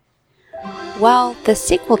Well, the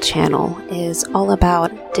sequel channel is all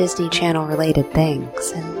about Disney Channel related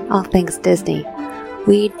things and all things Disney.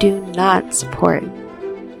 We do not support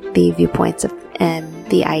the viewpoints of and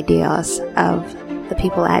the ideas of the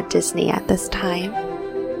people at Disney at this time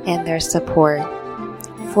and their support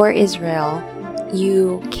for Israel.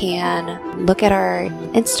 You can look at our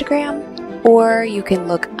Instagram, or you can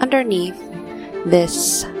look underneath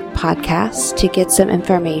this podcast to get some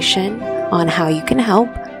information on how you can help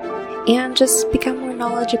and just become more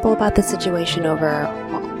knowledgeable about the situation overall.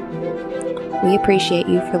 We appreciate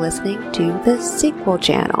you for listening to the sequel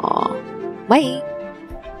channel. Bye!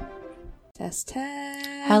 Test.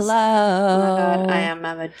 Hello. Oh my god, I am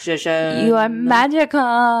a magician. You are magical.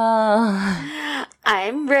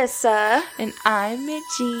 I'm Rissa. And I'm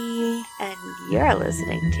Mitchie. And you're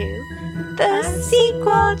listening to the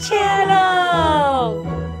sequel channel.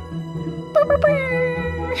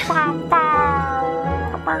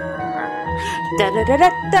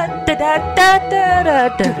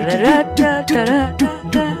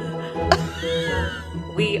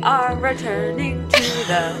 We are returning to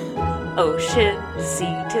the ocean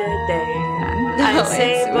sea today. I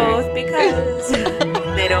say both because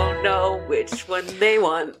they don't know which one they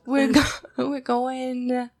want. We're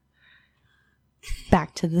going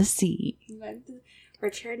back to the sea.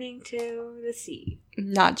 Returning to the sea.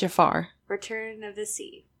 Not Jafar. Return of the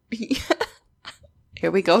sea. Here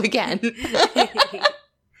we go again.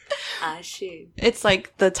 I shoot. It's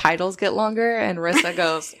like the titles get longer and Rissa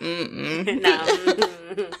goes, No.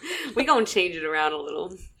 We gonna change it around a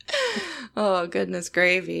little. Oh, goodness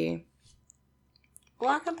gravy.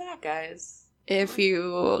 Welcome back, guys. If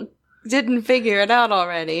you didn't figure it out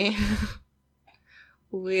already,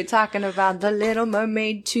 we're talking about The Little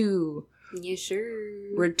Mermaid 2. You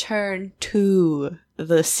sure? Return to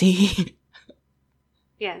the sea.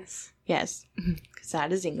 Yes. Yes, because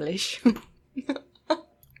that is English.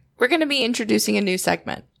 We're going to be introducing a new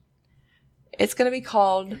segment. It's going to be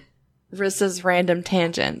called Rissa's Random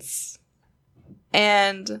Tangents.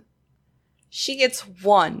 And she gets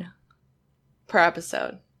one per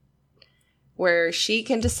episode where she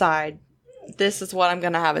can decide this is what I'm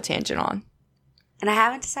going to have a tangent on. And I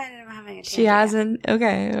haven't decided I'm having a tangent. She hasn't?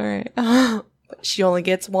 Okay, all right. But she only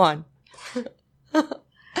gets one.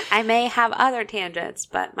 I may have other tangents,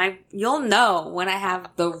 but you'll know when I have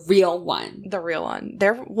the real one. The real one.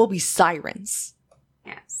 There will be sirens.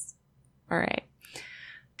 Yes. All right.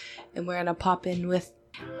 And we're going to pop in with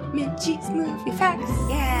Mitchie's Movie Facts.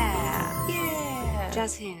 Yeah. Yeah.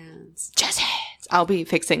 Jazz hands. Jazz hands. I'll be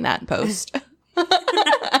fixing that in post.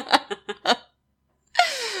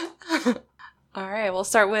 All right. We'll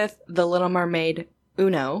start with The Little Mermaid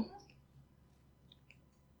Uno.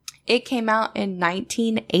 It came out in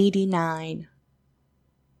 1989.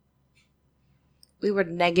 We were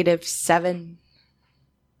 -7.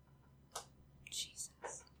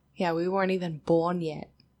 Jesus. Yeah, we weren't even born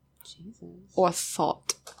yet. Jesus. Or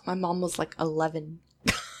thought. My mom was like 11.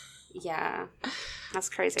 Yeah. That's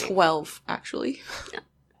crazy. 12, actually.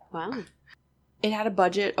 Wow. It had a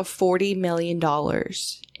budget of $40 million in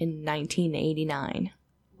 1989.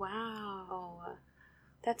 Wow.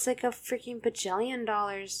 That's like a freaking bajillion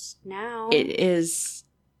dollars now. It is,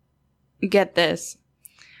 get this,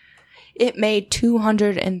 it made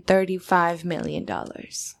 $235 million.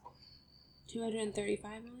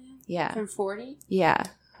 235 million? Yeah. From 40? Yeah.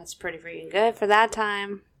 That's pretty freaking good for that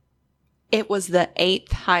time. It was the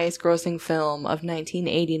 8th highest grossing film of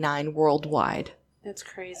 1989 worldwide. That's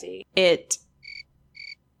crazy. It...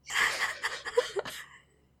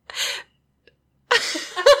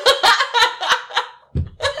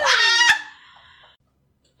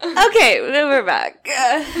 Okay, then we're back.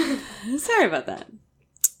 Sorry about that.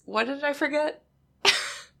 What did I forget?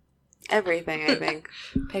 Everything, I think.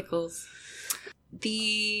 Pickles.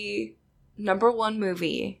 The #1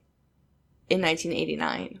 movie in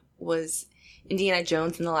 1989 was Indiana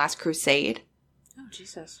Jones and the Last Crusade. Oh,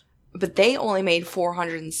 Jesus. But they only made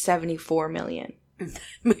 $474 million.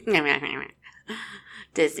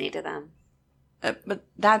 Disney to them. But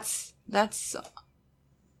that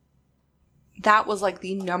was like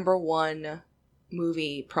the #1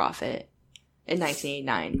 movie profit in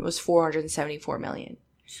 1989. It was $474 million.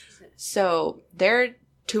 Jesus. So their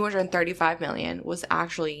 $235 million was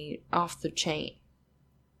actually off the chain.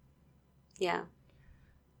 Yeah.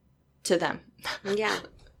 To them. Yeah.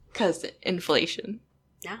 Because inflation.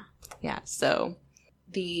 Yeah. Yeah, so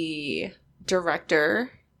the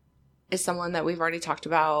director is someone that we've already talked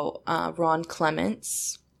about, Ron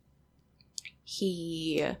Clements.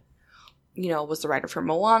 He, was the writer for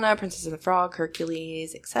Moana, Princess and the Frog,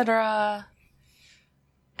 Hercules, etc.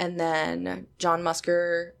 And then John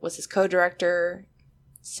Musker was his co-director.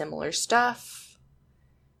 Similar stuff.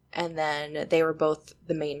 And then they were both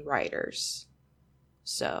the main writers.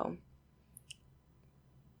 So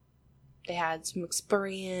they had some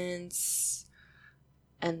experience.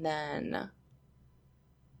 And then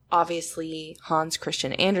obviously Hans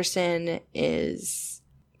Christian Andersen is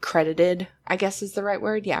credited, I guess is the right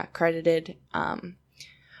word. Yeah, credited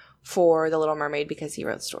for The Little Mermaid because he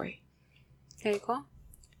wrote the story. Okay, cool.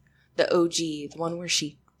 The OG, the one where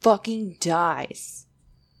she fucking dies.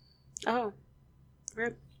 Oh.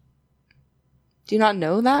 Rip. Do you not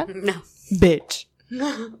know that? No. Bitch.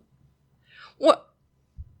 What?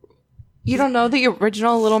 You don't know the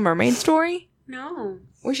original Little Mermaid story? No.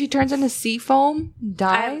 Where she turns into sea foam?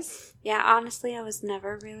 Dies? Yeah, honestly, I was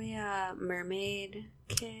never really a mermaid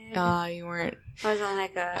kid. You weren't. I wasn't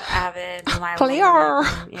like a avid Clear.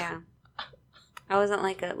 Yeah. I wasn't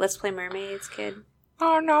like a let's play mermaids kid.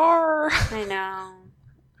 Oh no. I know.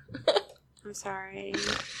 I'm sorry.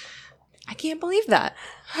 I can't believe that.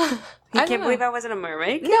 I can't believe I wasn't a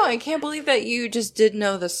mermaid kid? No, I can't believe that you just did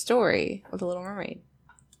know the story of the Little Mermaid.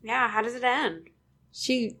 Yeah, how does it end?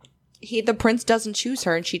 The prince doesn't choose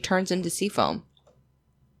her and she turns into sea foam.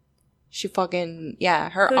 She fucking, yeah,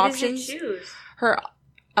 her Who options. Who does it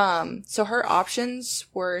choose? So her options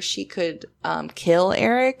were she could kill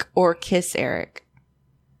Eric or kiss Eric.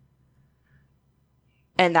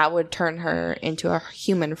 And that would turn her into a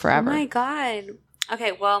human forever. Oh my god.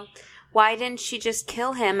 Okay, well, why didn't she just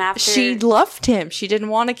kill him after... She loved him. She didn't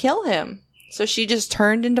want to kill him. So she just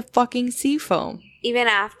turned into fucking sea foam. Even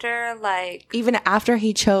after, like... Even after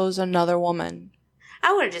he chose another woman.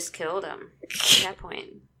 I would have just killed him at that point.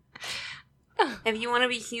 If you want to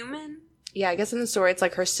be human... Yeah, I guess in the story it's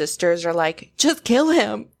like her sisters are like, just kill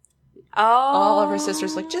him. Oh. All of her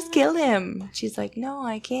sisters like, just kill him. She's like, no,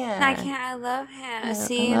 I can't. I can't. I love him.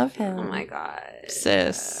 See? I love him. Oh my god.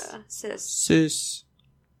 Sis. Sis.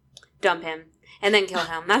 Dump him. And then kill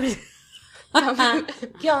him.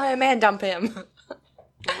 Kill him and dump him.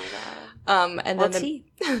 Oh my god. And then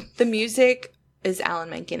the music is Alan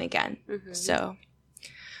Menken again. Mm-hmm. So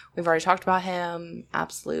we've already talked about him.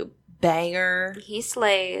 Absolute banger. He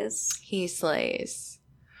slays.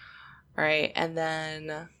 All right. And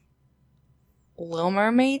then Little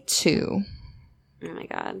Mermaid 2. Oh my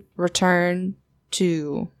god. Return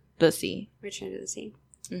to the Sea. Return to the Sea.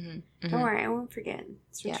 Mm-hmm. Mm-hmm. Don't worry, I won't forget.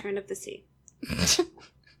 It's Return of the Sea.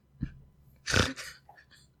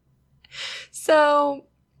 So,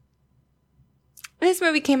 this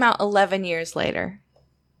movie came out 11 years later.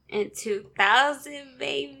 In 2000,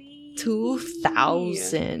 baby.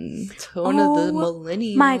 2000. Turn of the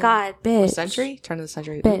millennium. My god, bitch. Century? Turn of the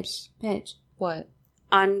century. Bitch. What?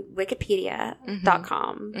 On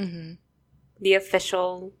Wikipedia.com, Mm-hmm. the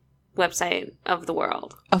official website of the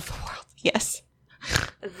world. Of the world, yes.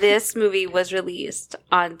 This movie was released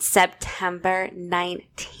on September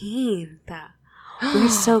 19th. We're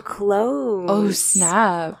so close. Oh,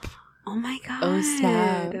 snap. Oh, my God. Oh,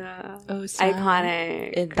 snap. Oh, snap.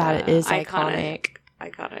 Iconic. That is iconic.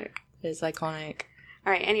 Iconic. It is iconic.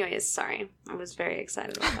 All right, anyways, sorry. I was very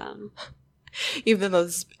excited about them. Even though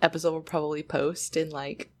this episode will probably post in,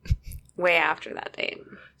 like... way after that date.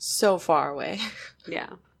 So far away. Yeah.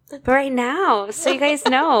 But right now, so you guys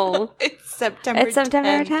know. It's September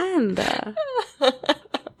 10th.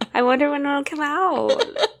 I wonder when it'll come out.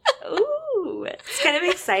 Ooh. It's kind of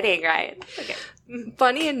exciting, right? Okay.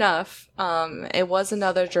 Funny enough, it was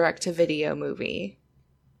another direct-to-video movie.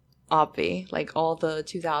 Obvi. Like all the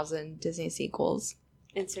 2000 Disney sequels.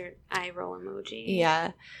 Insert eye roll emoji.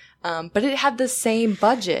 Yeah. But it had the same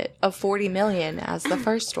budget of $40 million as the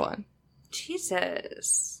first one.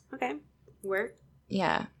 Jesus. Okay. Work.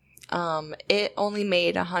 Yeah. It only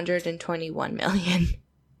made $121 million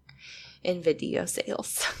in video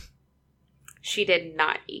sales. She did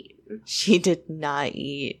not eat. She did not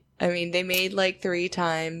eat. I mean, they made like 3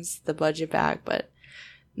 times the budget back, but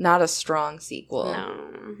not a strong sequel.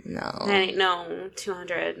 No.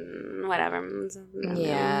 200 and whatever.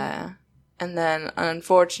 Yeah. And then,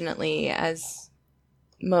 unfortunately, as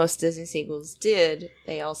most Disney sequels did,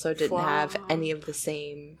 they also didn't have any of the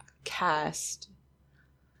same cast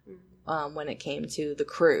when it came to the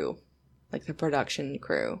crew, like the production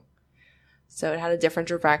crew. So it had a different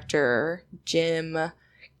director, Jim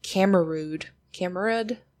Camerud.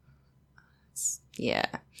 Yeah.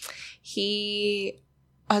 He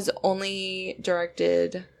has only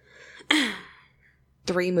directed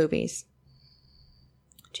 3 movies.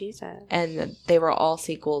 Jesus. And they were all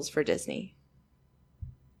sequels for Disney.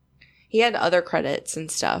 He had other credits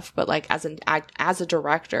and stuff, but like as a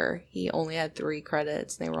director, he only had 3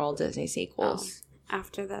 credits and they were all Disney sequels.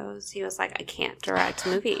 after those. He was like, I can't direct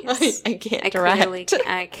movies. I can't direct.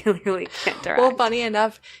 I clearly can't direct. Well, funny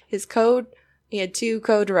enough, he had 2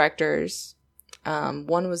 co-directors.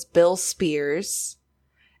 One was Bill Spears,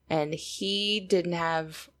 and he didn't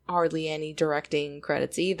have hardly any directing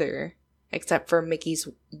credits either, except for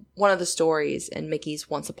one of the stories in Mickey's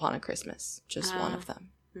Once Upon a Christmas. Just one of them.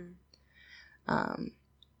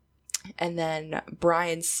 And then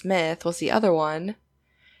Brian Smith was the other one,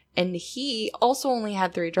 and he also only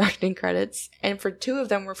had 3 directing credits, and for 2 of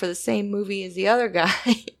them were for the same movie as the other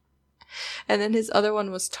guy. And then his other one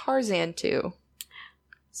was Tarzan 2.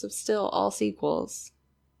 So still all sequels.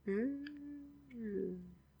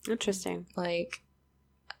 Interesting. Like,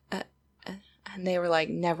 and they were like,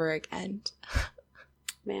 never again.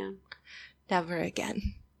 Man. Never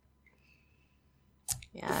again.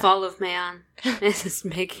 Yeah. The Fall of Man is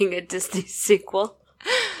making a Disney sequel.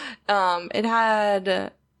 It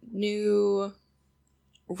had new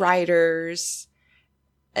writers.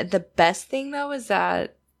 The best thing, though, is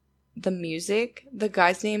that the music, the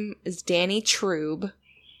guy's name is Danny Trube.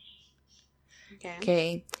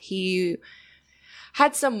 Okay. He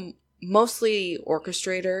had some mostly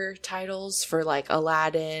orchestrator titles for like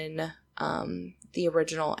Aladdin, the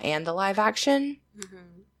original and the live action.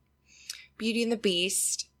 Beauty and the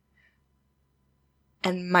Beast.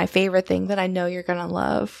 And my favorite thing that I know you're going to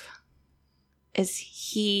love is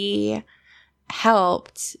he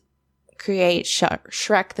helped create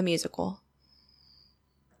Shrek the musical.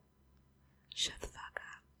 Shut the fuck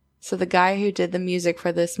up. So the guy who did the music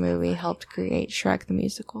for this movie helped create Shrek the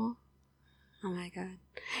musical. Oh my god.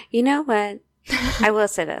 You know what? I will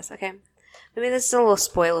say this, okay? Maybe this is a little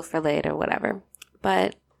spoiler for later, whatever.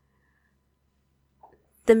 But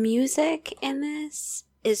the music in this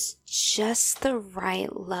is just the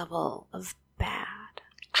right level of bad.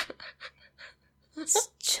 It's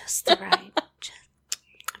just the right.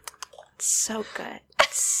 It's so good.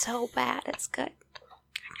 It's so bad. It's good.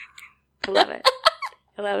 I love it.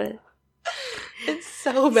 I love it. It's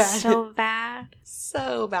so bad. So bad.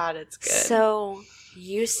 So bad it's good. So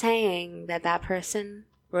you saying that person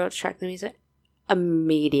wrote Shrek the music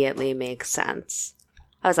immediately makes sense.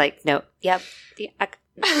 I was like, no, yep. Yeah.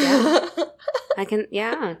 I can,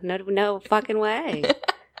 yeah, no fucking way.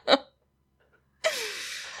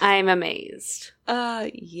 I'm amazed.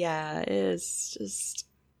 Yeah, it's just,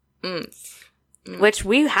 Which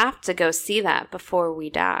we have to go see that before we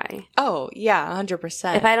die. Oh, yeah,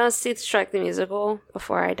 100%. If I don't see Shrek the musical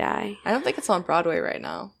before I die. I don't think it's on Broadway right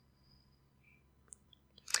now.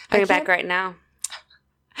 Bring it back right now.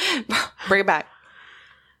 Bring it back.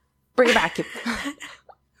 Bring it back.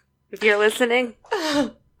 If you're listening,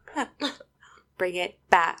 bring it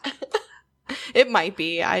back. It might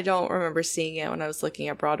be. I don't remember seeing it when I was looking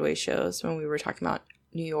at Broadway shows when we were talking about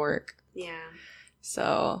New York. Yeah.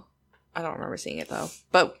 So, I don't remember seeing it though.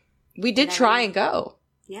 But we did try and go.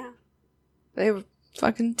 Yeah. They were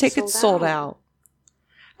fucking tickets sold out.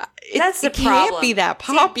 That's the problem. It can't be that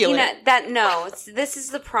popular. See, this is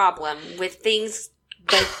the problem with things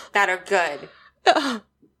that are good.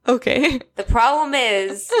 Okay. The problem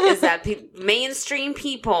is that mainstream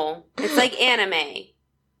people, it's like anime.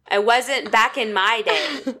 It wasn't, back in my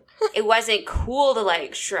day, it wasn't cool to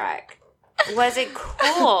like Shrek. It wasn't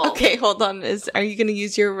cool. Okay, hold on. Are you going to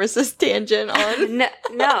use your Rissa's tangent on?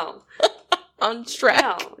 No. On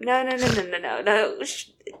Shrek? No.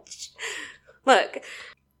 Look,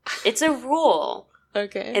 it's a rule.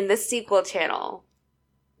 Okay. In the sequel channel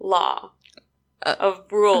law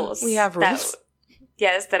of rules. We have rules.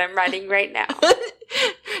 That I'm writing right now.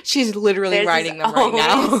 She's literally writing them right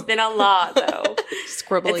now. It's been a law, though.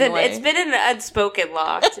 Scribbling away. It's been an unspoken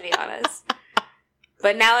law, to be honest.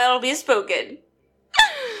 But now it'll be spoken.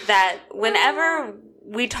 That whenever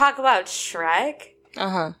we talk about Shrek,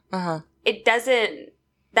 it doesn't,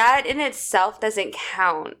 that in itself doesn't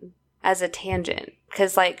count as a tangent.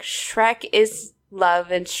 Because, like, Shrek is love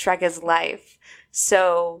and Shrek is life.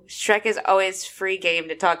 So, Shrek is always free game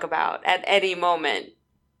to talk about at any moment,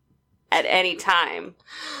 at any time,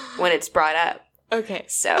 when it's brought up. Okay.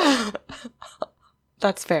 So.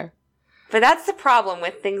 That's fair. But that's the problem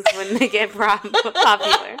with things when they get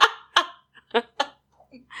popular.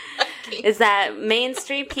 Is that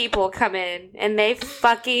mainstream people come in and they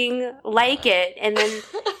fucking like it, and then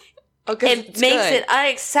it makes it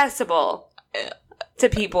inaccessible to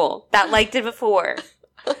people that liked it before.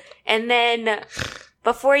 And then,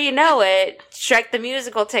 before you know it, Shrek the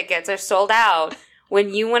Musical tickets are sold out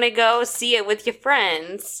when you want to go see it with your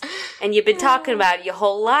friends, and you've been talking about it your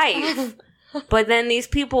whole life. But then these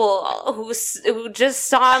people who just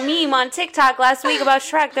saw a meme on TikTok last week about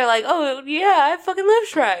Shrek, they're like, oh, yeah, I fucking love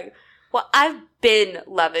Shrek. Well, I've been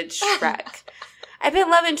loving Shrek. I've been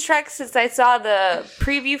loving Shrek since I saw the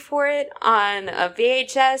preview for it on a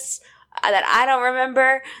VHS that I don't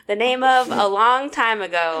remember the name of a long time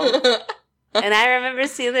ago. And I remember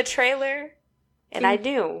seeing the trailer, and I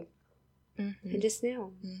knew. I just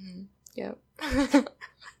knew. Yep.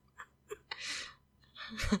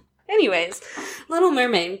 Anyways, Little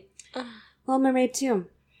Mermaid. Little Mermaid 2.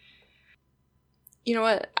 You know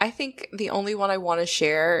what? I think the only one I want to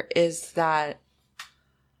share is that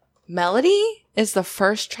Melody is the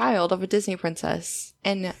first child of a Disney princess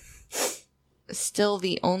and still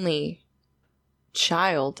the only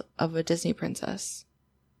child of a Disney princess.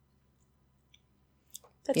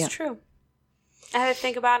 That's true. I had to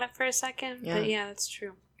think about it for a second, but yeah, that's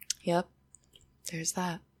true. Yep. There's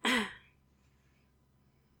that.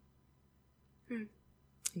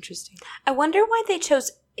 Interesting. I wonder why they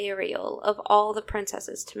chose Ariel of all the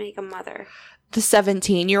princesses to make a mother. The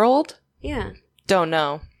 17-year-old? Yeah. Don't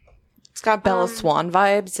know. It's got Bella Swan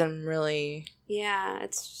vibes and really... Yeah,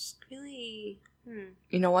 it's really...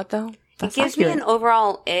 You know what, though? It gives me an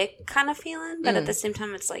overall ick kind of feeling, but at the same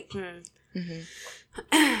time, it's like,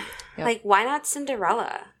 Like, why not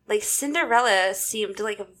Cinderella? Like, Cinderella seemed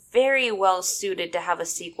like very well suited to have a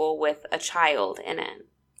sequel with a child in it.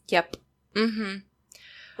 Yep.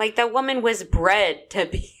 Like, that woman was bred to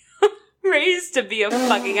be raised to be a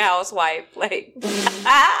fucking housewife. Like,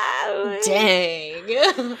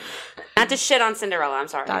 dang. Not to shit on Cinderella, I'm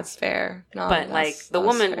sorry. That's fair. No, but, like, the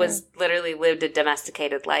woman was literally lived a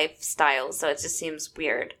domesticated lifestyle, so it just seems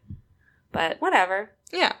weird. But, whatever.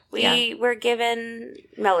 Yeah. We were given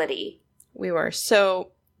Melody. We were.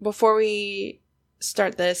 So, before we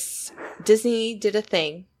start this, Disney did a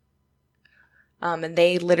thing. And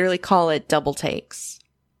they literally call it double takes.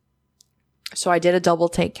 So I did a double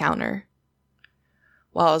take counter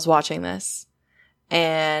while I was watching this.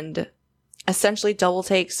 And essentially double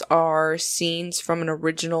takes are scenes from an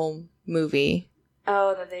original movie.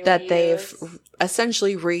 Oh, that they've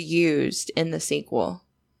essentially reused in the sequel.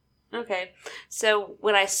 Okay. So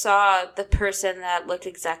when I saw the person that looked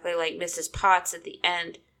exactly like Mrs. Potts at the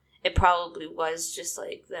end, it probably was just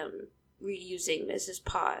like them reusing Mrs.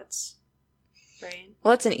 Potts. Right?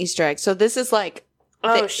 Well, it's an Easter egg. So this is like...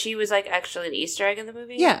 Oh, she was like actually an Easter egg in the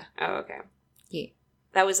movie? Yeah. Oh, okay. Yeah.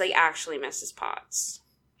 That was like actually Mrs. Potts.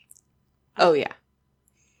 Oh, yeah.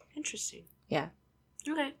 Interesting. Yeah.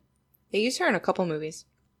 Okay. They used her in a couple movies.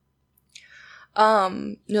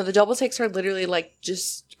 No, the double takes are literally like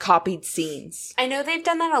just copied scenes. I know they've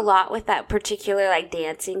done that a lot with that particular like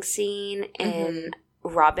dancing scene in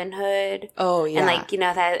Robin Hood. Oh, yeah. And like, you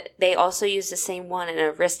know, that they also use the same one in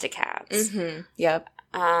Aristocats. Yep.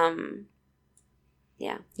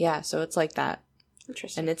 Yeah. Yeah, so it's like that.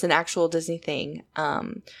 Interesting. And it's an actual Disney thing.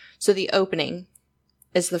 So the opening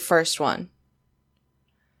is the first one.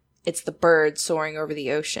 It's the bird soaring over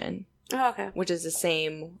the ocean. Oh, okay. Which is the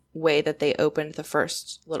same way that they opened the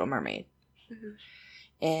first Little Mermaid.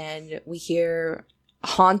 And we hear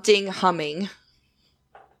haunting humming.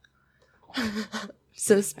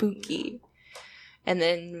 So spooky. And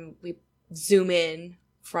then we zoom in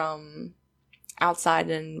from outside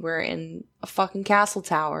and we're in a fucking castle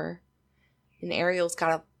tower. And Ariel's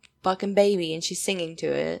got a fucking baby and she's singing to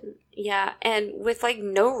it. Yeah, and with like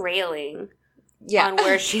no railing. Yeah. On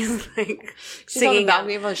where she's like she's singing on the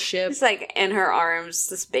balcony of a ship. It's like in her arms,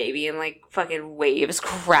 this baby, and like fucking waves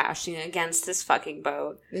crashing against this fucking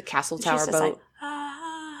boat. The castle tower boat. Like,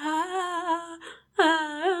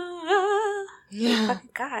 yeah. Fucking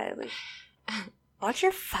God, like, watch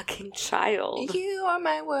your fucking child. You are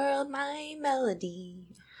my world, my melody.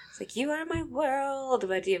 It's like, you are my world,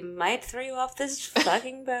 but you might throw you off this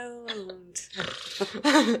fucking boat.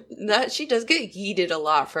 That she does get yeeted a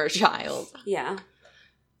lot for a child. Yeah.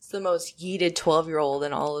 It's the most yeeted 12-year-old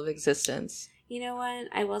in all of existence. You know what?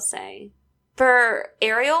 I will say, for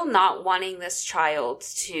Ariel not wanting this child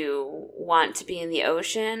to want to be in the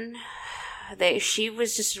ocean, she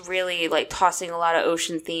was just really like tossing a lot of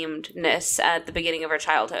ocean themedness at the beginning of her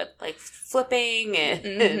childhood, like flipping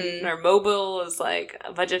and her mobile is like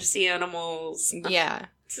a bunch of sea animals. Yeah.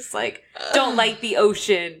 It's just like, don't like the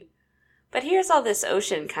ocean. But here's all this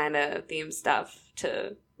ocean kind of theme stuff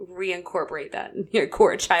to reincorporate that in your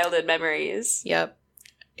core childhood memories. Yep.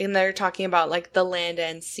 And they're talking about like the land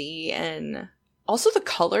and sea, and also the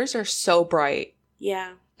colors are so bright.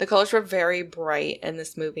 Yeah. The colors were very bright in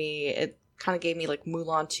this movie. It kind of gave me like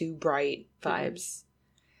Mulan 2 bright vibes.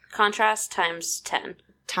 Contrast times 10.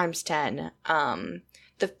 Times 10.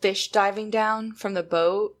 The fish diving down from the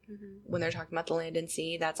boat when they're talking about the land and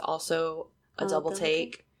sea, that's also a double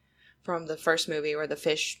take from the first movie where the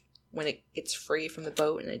fish when it gets free from the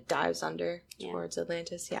boat and it dives under towards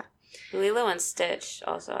Atlantis. Yeah. Lilo and Stitch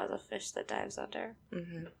also has a fish that dives under.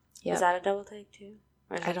 Mm-hmm. Yep. Is that a double take too?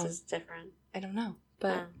 Or is I that don't, just different? I don't know.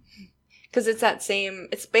 But because it's that same,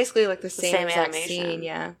 it's basically like the same exact animation. scene.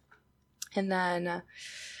 Yeah. And then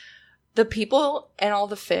the people and all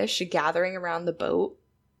the fish gathering around the boat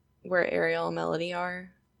where Ariel and Melody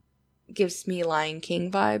are gives me Lion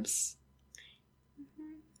King vibes.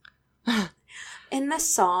 Mm-hmm. In the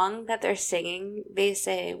song that they're singing, they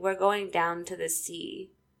say, "We're going down to the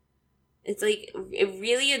sea." It's like, it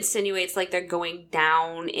really insinuates like they're going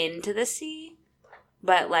down into the sea,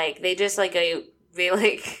 but like they just like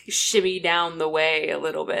shimmy down the way a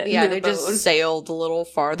little bit. Yeah, they just sailed a little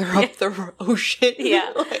farther up the ocean.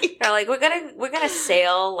 Yeah, they're like, we're gonna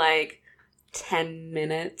sail like 10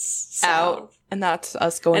 minutes south. Out, and that's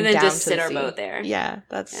us going and then down just to sit the our sea. boat there. Yeah,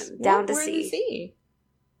 that's down to we're sea. In the sea.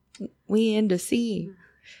 We in the sea.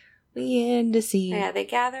 We in the sea. Yeah, they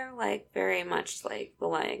gather like very much like the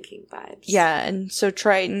Lion King vibes. Yeah, and so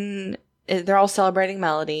Triton, they're all celebrating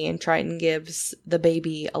Melody, and Triton gives the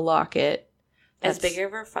baby a locket. As big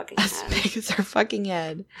as her fucking head. As big as her fucking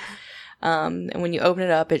head. And when you open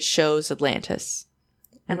it up, it shows Atlantis.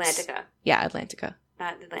 Atlantica. Yeah, Atlantica.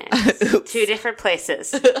 Not Atlantis. Two different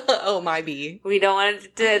places. Oh, my bee. We don't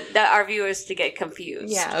want our viewers to get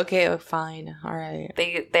confused. Yeah, okay, fine. All right.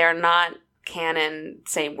 They are not canon,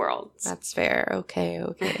 same worlds. That's fair.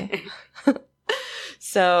 Okay.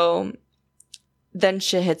 So, then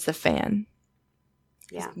shit hits the fan.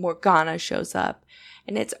 Yeah. Morgana shows up.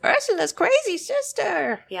 And it's Ursula's crazy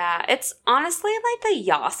sister. Yeah, it's honestly like the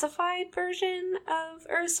Yossified version of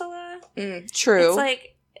Ursula. True. It's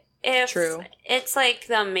like it's like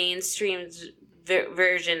the mainstream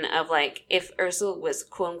version of like if Ursula was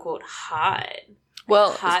quote unquote hot.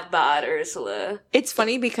 Well, hot bod Ursula. It's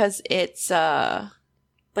funny because it's but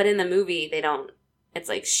in the movie they don't. It's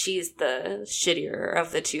like she's the shittier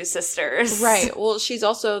of the two sisters. Right. Well, she's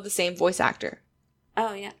also the same voice actor.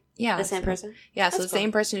 Oh yeah. Yeah. The same person? Yeah, so the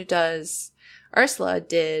same person who does Ursula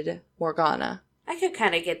did Morgana. I could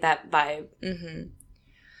kind of get that vibe.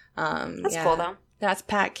 Mm-hmm. That's cool, though. That's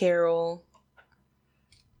Pat Carroll.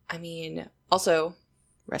 I mean, also,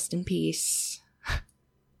 rest in peace.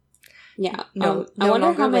 Yeah. I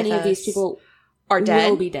wonder how many of these people are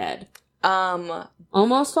dead. Will be dead.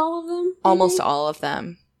 Almost all of them? Maybe? Almost all of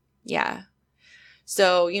them. Yeah.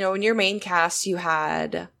 So, in your main cast, you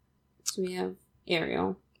had... So we have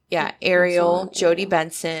Ariel. Yeah, Ariel, Jodie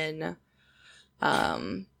Benson,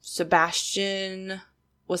 Sebastian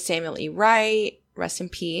was Samuel E. Wright. Rest in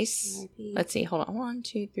peace. R.I.P. Let's see. Hold on. 1,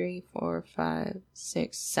 2, 3, 4, 5,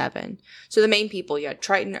 6, 7. So the main people, you had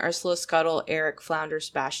Triton, Ursula, Scuttle, Eric, Flounder,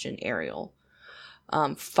 Sebastian, Ariel.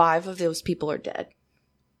 5 of those people are dead.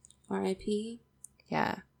 R.I.P.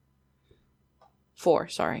 Yeah. 4,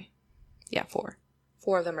 sorry. Yeah, 4.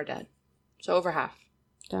 4 of them are dead. So over half.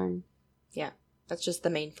 Darn. Yeah. That's just the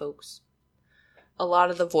main folks. A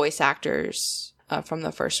lot of the voice actors from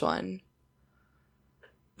the first one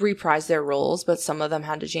reprised their roles, but some of them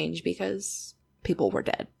had to change because people were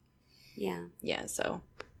dead. Yeah. Yeah, so.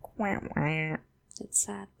 It's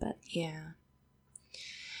sad, but. Yeah.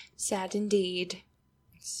 Sad indeed.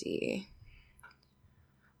 Let's see.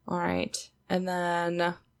 Alright. And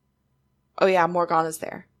then. Oh, yeah, Morgana's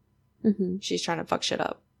there. Mm-hmm. She's trying to fuck shit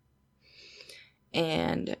up.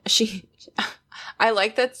 And I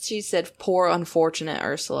like that she said, poor unfortunate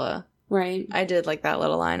Ursula. Right. I did like that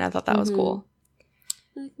little line. I thought that was cool.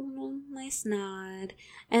 Like a little nice nod.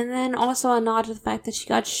 And then also a nod to the fact that she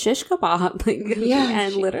got shish kebabbed. Like, yeah.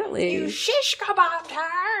 And literally. You shish kebabbed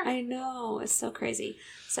her! I know. It's so crazy.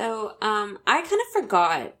 So, I kind of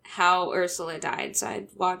forgot how Ursula died. So I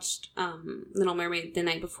watched Little Mermaid the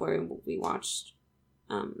night before we watched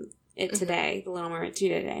it today. The Little Mermaid 2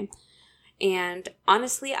 today. And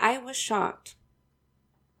honestly, I was shocked.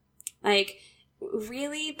 Like,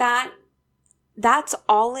 really? That's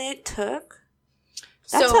all it took?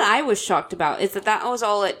 That's what I was shocked about, is that was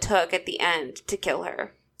all it took at the end to kill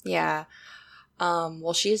her. Yeah.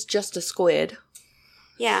 Well, she is just a squid.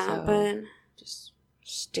 Yeah, so but... Just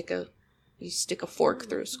stick a fork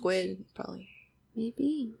through a squid, probably.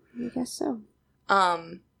 Maybe. I guess so.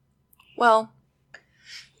 Well...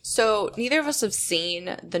 So, neither of us have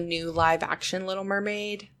seen the new live-action Little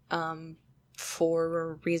Mermaid,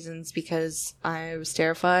 for reasons because I was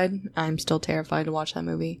terrified. I'm still terrified to watch that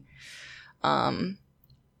movie.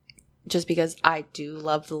 Just because I do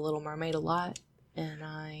love The Little Mermaid a lot, and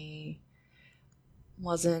I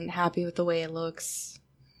wasn't happy with the way it looks.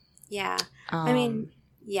 Yeah. I mean,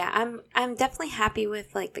 yeah, I'm definitely happy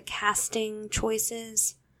with, like, the casting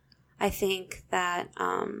choices. I think that,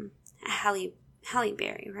 Halle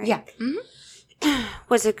Berry, right? Yeah.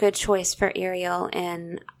 Was a good choice for Ariel,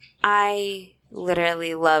 and I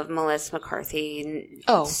literally love Melissa McCarthy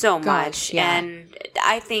so much. Yeah. And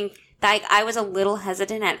I think that I was a little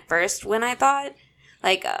hesitant at first when I thought,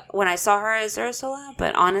 like, when I saw her as Ursula,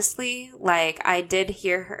 but honestly, like, I did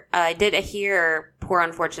hear Poor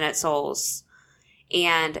Unfortunate Souls,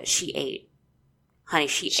 and she ate. Honey,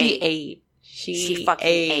 she ate. She fucking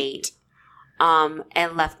ate.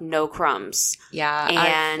 And left no crumbs. Yeah, and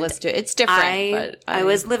I've listened to it. It's different, but I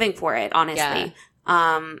was living for it, honestly.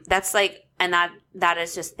 Yeah. That's like, and that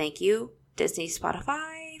is just thank you, Disney,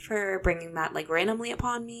 Spotify, for bringing that like randomly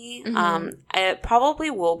upon me. It probably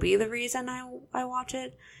will be the reason I watch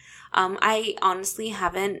it. I honestly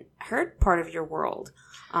haven't heard Part of Your World.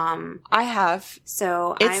 I have.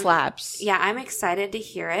 So it slaps. Yeah, I'm excited to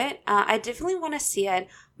hear it. I definitely want to see it.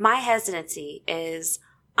 My hesitancy is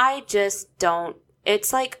I just don't.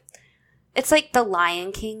 It's like the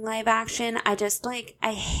Lion King live action. I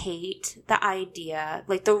hate the idea.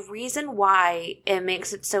 Like, the reason why it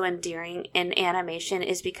makes it so endearing in animation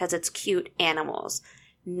is because it's cute animals.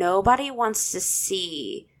 Nobody wants to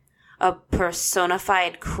see a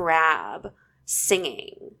personified crab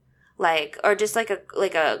singing. Like, or just like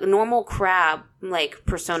a normal crab, like,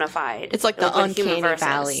 personified. It's like the Uncanny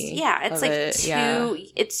Valley. Yeah, it's like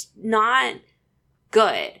it's not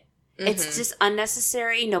good. It's just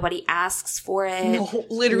unnecessary. Nobody asks for it. No,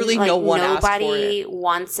 literally no one asks for it. Nobody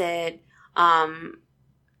wants it.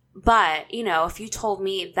 But, you know, if you told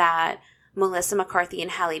me that Melissa McCarthy and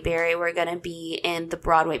Halle Berry were going to be in the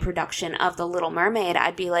Broadway production of The Little Mermaid,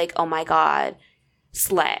 I'd be like, oh my God,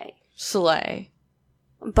 slay.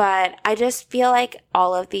 But I just feel like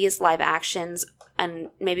all of these live actions, and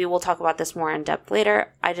maybe we'll talk about this more in depth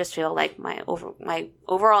later, I just feel like my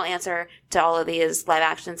overall answer to all of these live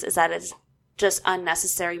actions is that it's just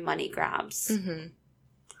unnecessary money grabs. Mm-hmm.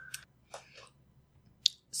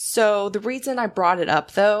 So the reason I brought it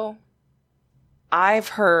up, though, I've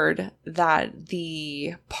heard that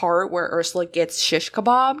the part where Ursula gets shish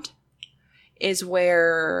kebabbed is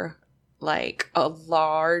where, like, a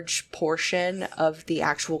large portion of the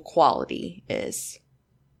actual quality is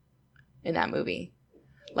in that movie.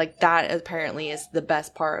 Like, that apparently is the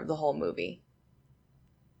best part of the whole movie.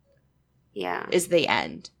 Yeah. Is the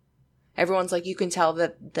end. Everyone's like, you can tell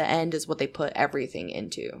that the end is what they put everything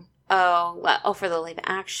into. Oh, for the live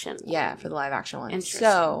action one. Yeah, for the live action one. Interesting.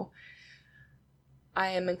 So, I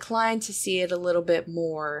am inclined to see it a little bit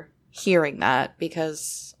more hearing that,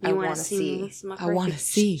 because I want to see. I want to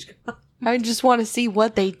see. I just want to see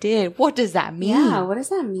what they did. What does that mean? Yeah, what does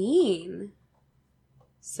that mean?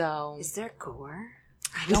 So, is there gore?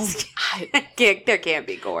 There can't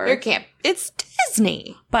be gore. There can't. It's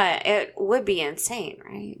Disney. But it would be insane,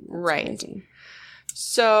 right? That's right. Crazy.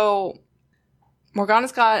 So,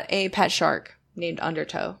 Morgana's got a pet shark named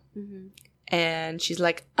Undertow. Mm-hmm. And she's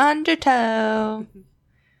like, Undertow. Mm-hmm.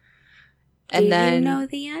 And then, you know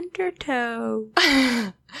the Undertow?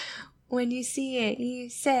 When you see it, you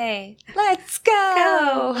say, let's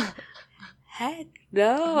go. Heck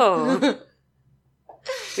no.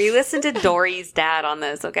 We listened to Dory's dad on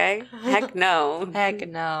this, okay? Heck no. Heck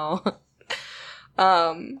no.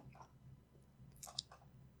 But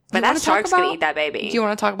that shark's gonna eat that baby. Do you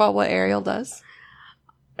want to talk about what Ariel does?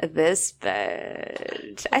 This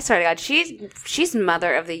bitch. I swear to God, she's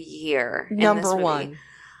Mother of the Year. Number one.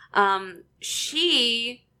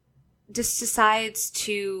 She just decides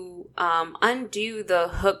to undo the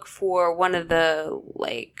hook for one of the,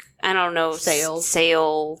 like, I don't know,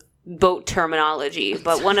 sail boat terminology,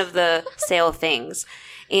 but one of the sail things.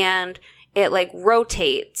 And it, like,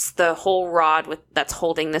 rotates the whole rod that's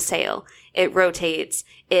holding the sail. It rotates.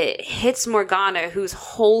 It hits Morgana, who's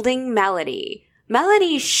holding Melody.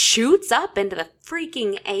 Melody shoots up into the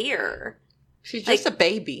freaking air. She's just a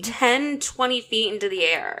baby. 10, 20 feet into the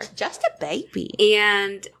air. Just a baby.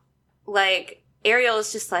 And, like, Ariel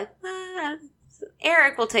is just like,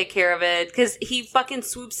 Eric will take care of it. Because he fucking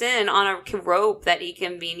swoops in on a rope that he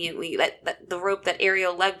conveniently, the rope that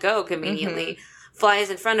Ariel let go conveniently,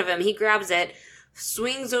 flies in front of him. He grabs it,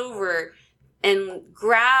 swings over, and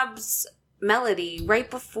grabs Melody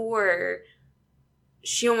right before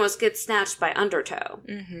she almost gets snatched by Undertow.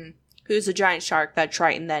 Mm-hmm. Who's a giant shark that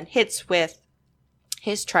Triton then hits with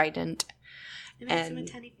his trident. It makes him a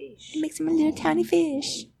tiny fish. It makes him a little tiny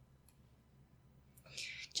fish.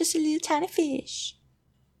 Just a little tiny fish.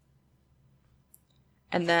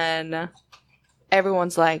 And then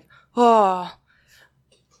everyone's like, oh,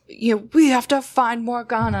 we have to find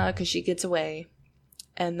Morgana, because she gets away.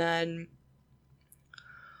 And then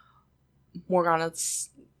Morgana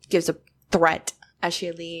gives a threat as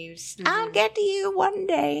she leaves. I'll get to you one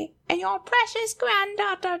day, and your precious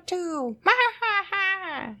granddaughter too.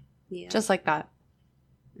 Yeah. Just like that.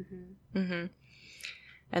 Mm-hmm.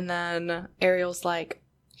 And then Ariel's like,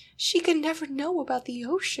 she can never know about the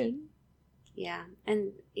ocean. Yeah.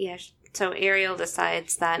 And yeah, so Ariel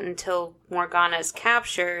decides that until Morgana is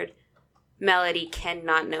captured, Melody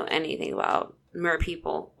cannot know anything about mer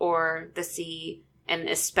people or the sea, and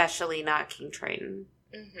especially not King Triton.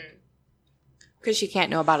 Because she can't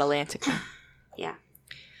know about Atlantica. Yeah.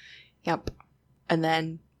 Yep. And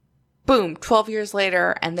then, boom, 12 years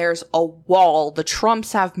later, and there's a wall. The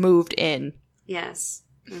Trumps have moved in. Yes.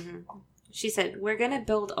 She said, we're going to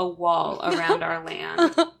build a wall around our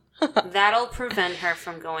land. That'll prevent her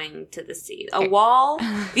from going to the sea. A wall,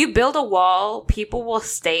 if you build a wall, people will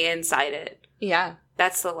stay inside it. Yeah.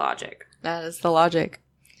 That's the logic. That is the logic.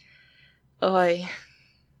 Oy.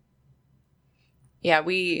 Yeah,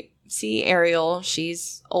 we see Ariel.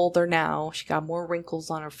 She's older now. She got more wrinkles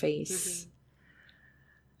on her face.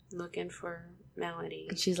 Looking for Melody.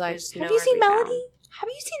 And she's like, Who's have nowhere you to seen be Melody? found. Have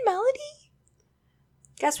you seen Melody?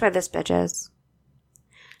 Guess where this bitch is?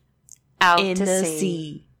 Out In to the sea.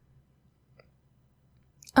 sea.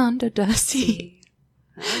 Under the sea.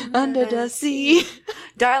 Under the sea.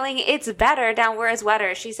 Darling, it's better down where it's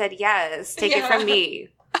wetter. She said, yes. Take it from me.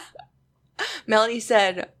 Melody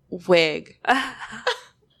said, wig.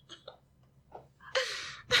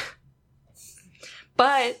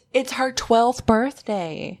 But it's her 12th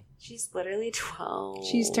birthday. She's literally 12.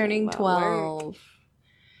 She's turning Wow, 12. work.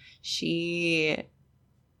 She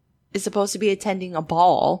is supposed to be attending a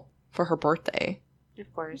ball for her birthday.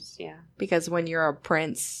 Of course, yeah. Because when you're a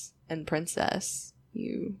prince and princess,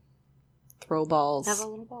 you throw balls. Have a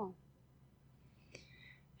little ball.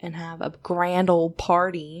 And have a grand old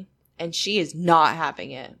party. And she is not having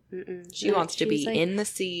it. She wants to be like, in the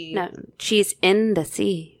sea. No, she's in the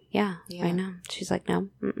sea. Yeah, Yeah. I know. She's like, no.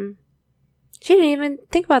 She didn't even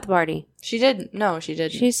think about the party. She didn't. No, she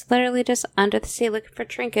didn't. She's literally just under the sea looking for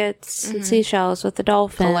trinkets and seashells with the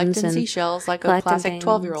dolphins. collecting and seashells like a collecting classic things.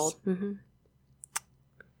 12-year-old. God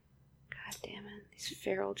damn it. These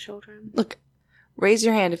feral children. Look, raise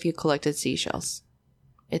your hand if you collected seashells.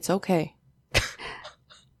 It's okay.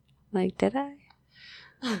 Like, did I?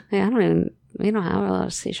 Yeah, we don't have a lot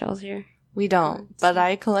of seashells here. We don't, but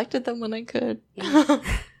I collected them when I could. Yeah.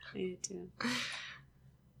 Me too.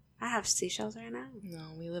 I have seashells right now. No,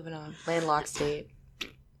 we live in a landlocked state.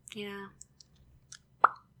 Yeah.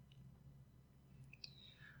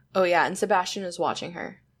 Oh, yeah, and Sebastian is watching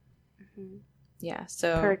her. Yeah,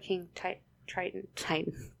 so... Hurricane Triton.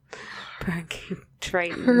 Hurricane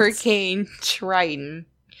Triton. Hurricane Triton.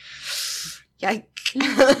 Yikes.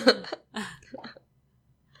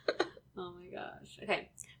 Oh my gosh. Okay.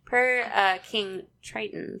 Per King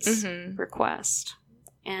Triton's request.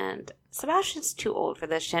 And Sebastian's too old for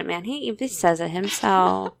this shit, man. He even says it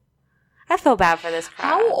himself. I feel bad for this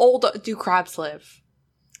crab. How old do crabs live?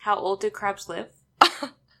 How old do crabs live?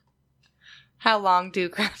 How long do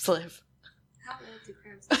crabs live? How old do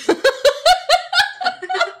crabs live?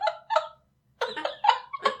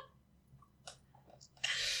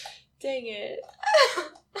 Dang it.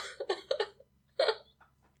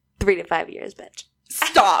 3 to 5 years, bitch.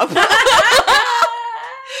 Stop.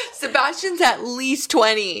 Sebastian's at least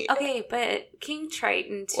 20. Okay, but King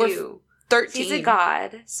Triton, too. 13. He's a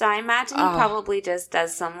god, so I imagine he probably just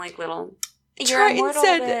does some, like, little... Triton immortal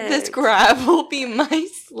said bitch. this crab will be my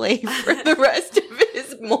slave for the rest of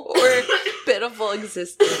his more pitiful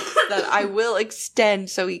existence that I will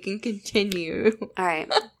extend so he can continue. All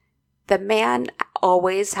right. The man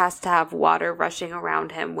always has to have water rushing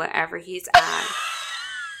around him wherever he's at.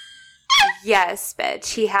 Yes,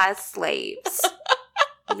 bitch. He has slaves.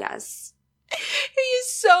 Yes.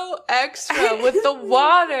 He's so extra with the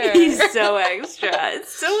water. He's so extra.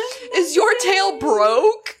 It's so Is your tail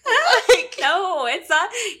broke? Like, no, it's not.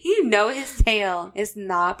 You know his tail is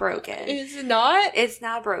not broken. is it not? It's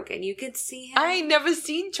not broken. You could see him. I ain't never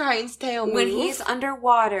seen Triton's tail move. When he's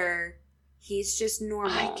underwater, he's just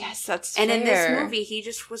normal. I guess that's and fair. in this movie, he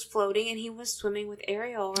just was floating and he was swimming with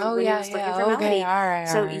Ariel when he was looking for okay, Melody. all right.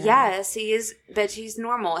 So yes, he is. But he's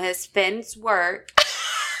normal. His fins work.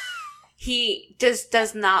 He just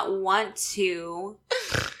does not want to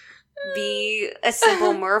be a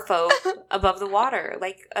simple merfolk above the water,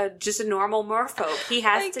 like just a normal merfolk. He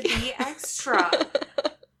has to be extra.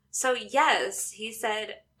 So yes, he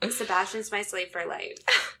said, "Sebastian's my slave for life.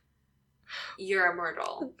 You're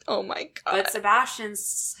immortal." Oh my god! But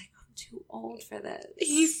Sebastian's like, "I'm too old for this."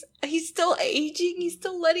 He's still aging. He's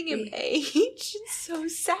still letting him age. It's so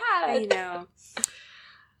sad. I know.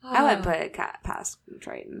 I wouldn't put it past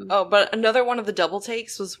Triton. Oh, but another one of the double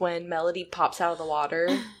takes was when Melody pops out of the water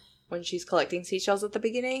when she's collecting seashells at the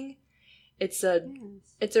beginning. It's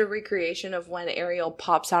a recreation of when Ariel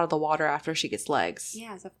pops out of the water after she gets legs.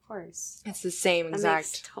 Yes, of course. It's the same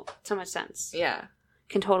exact. That makes so much sense. Yeah.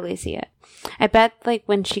 Can totally see it. I bet, like,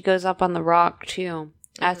 when she goes up on the rock, too,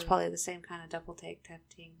 that's probably the same kind of double take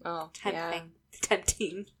tempting. Oh, tempting.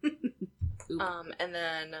 Tempting. And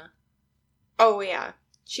then... Oh, yeah.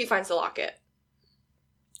 She finds the locket.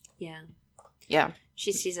 Yeah. Yeah.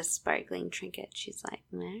 She sees a sparkling trinket. She's like,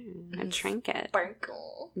 a trinket.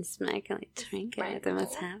 Sparkle. A sparkling trinket. I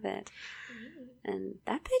must have it. And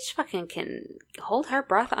that bitch fucking can hold her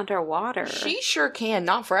breath underwater. She sure can.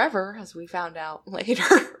 Not forever, as we found out later.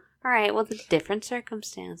 All right. Well, the different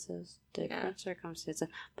circumstances. Circumstances.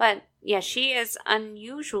 But, yeah, she is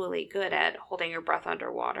unusually good at holding her breath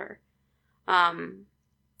underwater.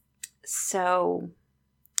 So,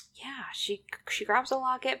 yeah, she grabs a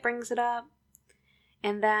locket, brings it up.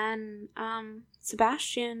 And then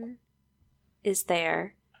Sebastian is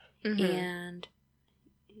there and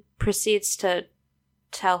proceeds to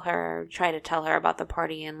try to tell her about the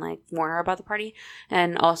party and, like, warn her about the party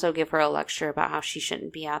and also give her a lecture about how she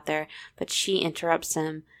shouldn't be out there. But she interrupts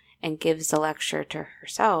him and gives the lecture to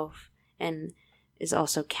herself and is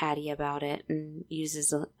also catty about it and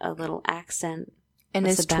uses a little accent. And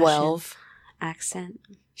is 12. Accent.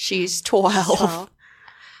 She's 12.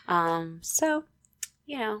 So...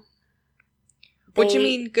 You know. What you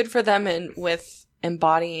mean, good for them with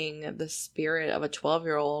embodying the spirit of a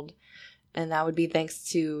 12-year-old. And that would be thanks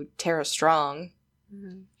to Tara Strong,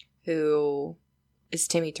 who is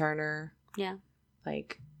Timmy Turner. Yeah.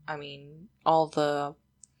 Like, I mean, all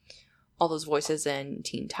those voices in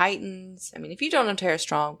Teen Titans. I mean, if you don't know Tara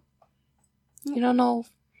Strong, you don't know.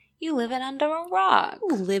 You living under a rock.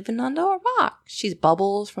 Living under a rock. She's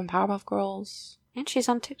Bubbles from Powerpuff Girls. And she's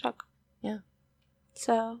on TikTok. Yeah.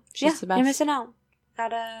 So, she's the best. You're missing out.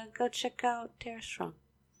 Gotta go check out Tara Strong.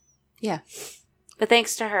 Yeah. But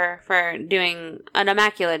thanks to her for doing an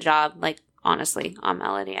immaculate job, like, honestly, on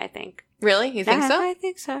Melody, I think. Really? You think so? I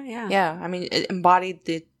think so, yeah. Yeah. I mean, it embodied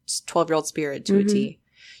the 12-year-old spirit to a T.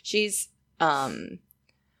 She's, Tara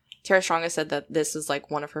Strong has said that this is, like,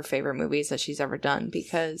 one of her favorite movies that she's ever done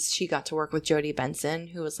because she got to work with Jodie Benson,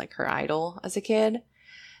 who was, like, her idol as a kid.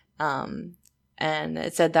 And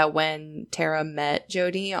it said that when Tara met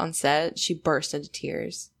Jodie on set, she burst into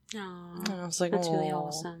tears. Aww, and I was like, that's really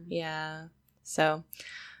awesome. Yeah. So,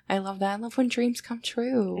 I love that. I love when dreams come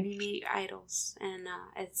true. And you meet your idols, and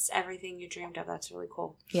it's everything you dreamed of. That's really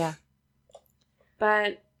cool. Yeah.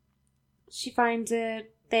 But she finds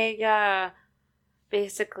it. They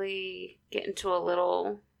basically get into a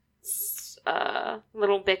little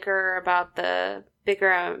bicker about her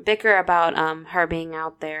being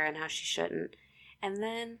out there and how she shouldn't. And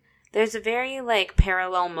then there's a very, like,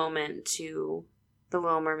 parallel moment to The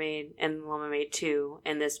Little Mermaid and The Little Mermaid 2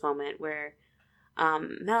 in this moment where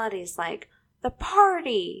Melody's like, the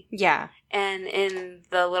party! Yeah. And in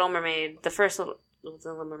The Little Mermaid, the first Little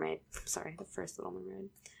Mermaid. Oh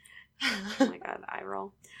my god, eye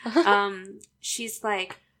roll. She's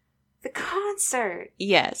like, the concert!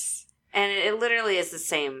 Yes. And it literally is the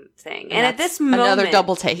same thing. And at this moment... Another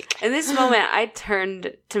double take. In this moment, I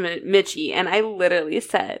turned to Mitchie and I literally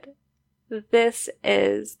said, this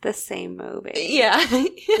is the same movie. Yeah.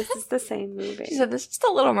 This is the same movie. She said, this is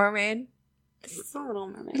The Little Mermaid. This is The Little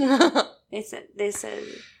Mermaid. They said,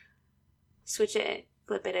 switch it,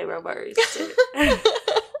 flip it, and reverse it.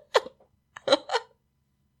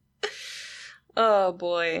 Oh,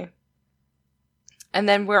 boy. And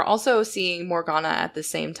then we're also seeing Morgana at the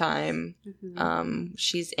same time.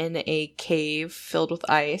 She's in a cave filled with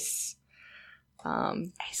ice.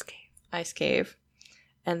 Ice cave.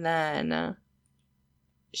 And then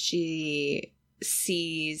she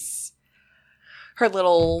sees her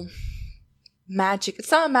little magic...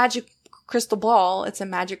 It's not a magic crystal ball. It's a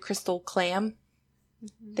magic crystal clam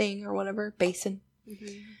thing or whatever. Basin.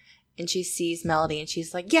 And she sees Melody and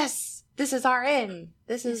she's like, yes! This is our end.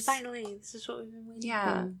 This is finally. This is what we've been waiting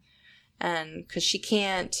for. And because she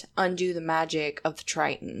can't undo the magic of the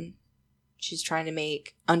Triton, she's trying to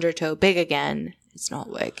make Undertow big again. It's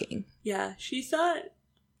not working. Yeah, she's not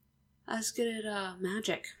as good at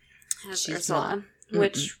magic as She's Ursula,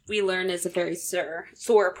 which we learn is a very sore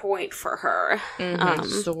point for her.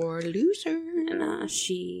 Sore loser. And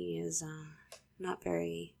she is not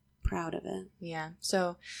very proud of it. Yeah.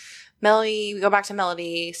 So we go back to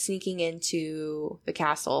Melody sneaking into the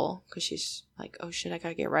castle because she's like, oh shit, I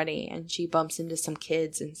gotta get ready. And she bumps into some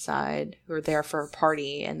kids inside who are there for a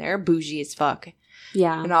party and they're bougie as fuck.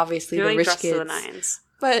 Yeah. And obviously really the rich dressed kids to the nines.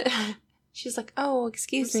 But she's like, oh,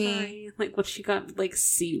 excuse me. Sorry. Like, when she got, like,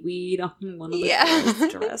 seaweed on one of the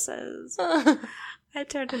girls' dresses. I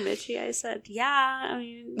turned to Mitchie. I said, yeah, I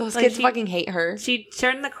mean... Those like, kids fucking hate her. She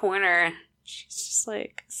turned the corner. She's just,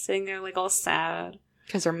 like, sitting there, like, all sad.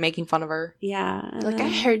 Because they're making fun of her. Yeah. Like, I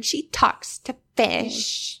heard she talks to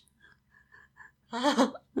fish.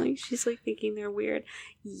 Like, she's, like, thinking they're weird.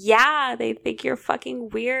 Yeah, they think you're fucking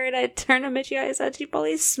weird. I turned to Mitchie. I said, she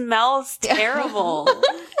probably smells terrible.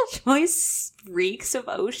 She probably reeks of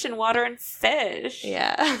ocean water and fish.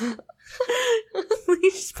 Yeah.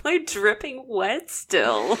 She's probably dripping wet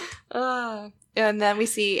still. And then we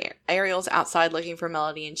see Ariel's outside looking for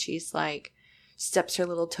Melody, and she's like, steps her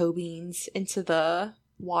little toe beans into the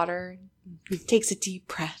water, takes a deep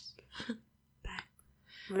breath.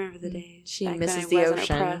 Remember the days. She back misses then I the wasn't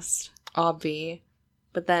ocean. oppressed. Obvi.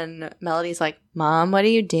 But then Melody's like, Mom, what are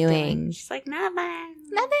you doing? She's like, nothing.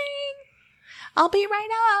 Nothing. I'll be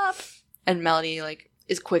right up. And Melody, like,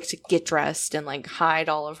 is quick to get dressed and, like, hide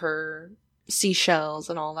all of her seashells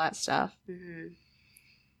and all that stuff. Mm-hmm.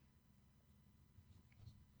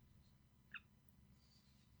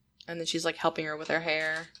 And then she's, like, helping her with her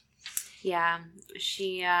hair. Yeah.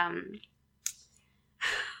 She,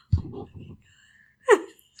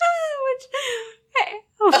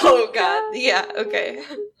 Oh, God. Yeah, okay.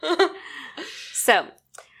 So,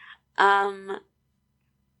 I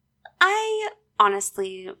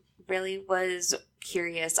honestly really was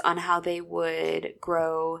curious on how they would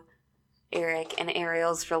grow Eric and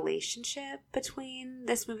Ariel's relationship between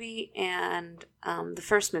this movie and the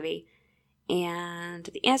first movie. And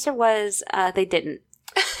the answer was they didn't.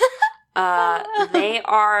 They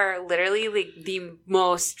are literally like the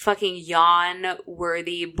most fucking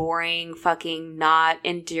yawn-worthy, boring, fucking not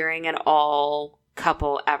endearing at all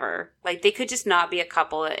couple ever. Like, they could just not be a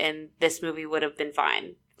couple and this movie would have been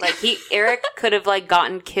fine. Like, Eric could have, like,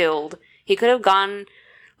 gotten killed. He could have gone,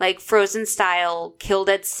 like, Frozen style, killed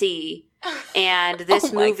at sea, and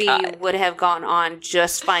this movie would have gone on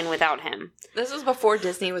just fine without him. This was before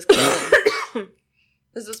Disney was killing.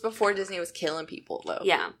 This was before Disney was killing people, though.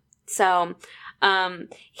 Yeah. So,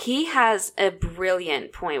 he has a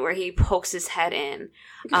brilliant point where he pokes his head in,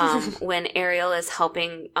 when Ariel is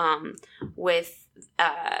helping, with,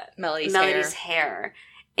 Melody's hair.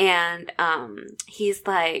 And, he's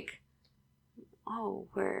like, oh,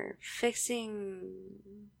 we're fixing,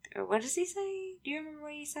 or what does he say? Do you remember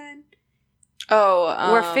what he said? Oh,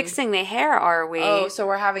 we're fixing the hair, are we? Oh, so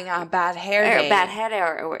we're having a bad hair day. Bad hair day,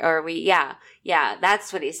 are we? Yeah. Yeah,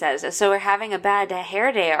 that's what he says. So we're having a bad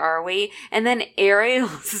hair day, are we? And then Ariel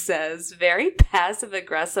says, very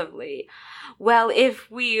passive-aggressively, well,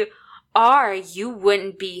 if we are, you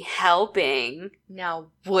wouldn't be helping. Now,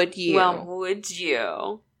 would you? Well, would you?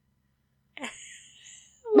 Oh,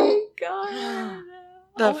 my God.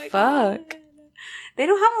 The fuck? God. They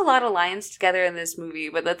don't have a lot of lines together in this movie,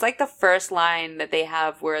 but that's like the first line that they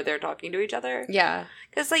have where they're talking to each other. Yeah.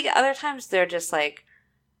 Because, like, other times they're just, like,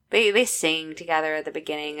 they sing together at the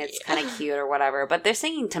beginning. It's kind of cute or whatever. But they're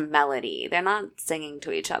singing to melody. They're not singing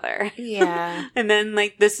to each other. Yeah. And then,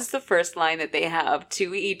 like, this is the first line that they have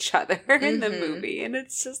to each other in the movie. And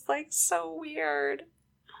it's just, like, so weird.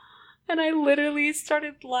 And I literally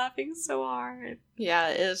started laughing so hard. Yeah,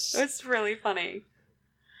 it is. It's really funny.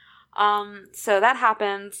 So that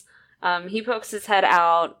happens. He pokes his head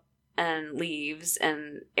out and leaves,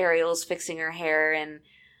 and Ariel's fixing her hair, and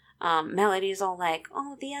Melody's all like,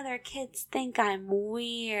 oh, the other kids think I'm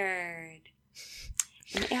weird.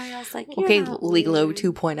 And Ariel's like, you're okay, not Leglo weird.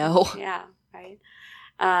 2.0. Yeah, right.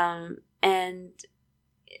 And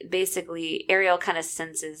basically, Ariel kind of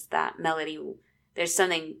senses that Melody, there's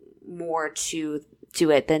something more to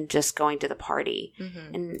it than just going to the party.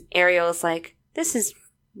 Mm-hmm. And Ariel's like, this is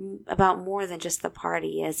about more than just the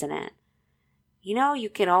party, isn't it? You know, you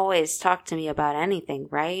can always talk to me about anything,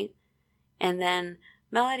 right? And then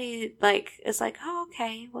Melody, like, is like, oh,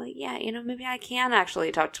 okay, well, yeah, you know, maybe I can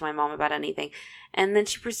actually talk to my mom about anything. And then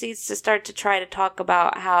she proceeds to start to try to talk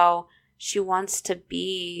about how she wants to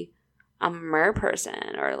be a mer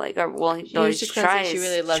person, or like, or well, She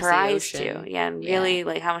really loves the ocean. yeah, and really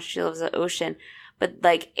like how much she loves the ocean. But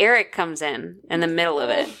like Eric comes in the middle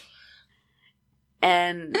of it,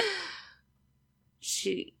 and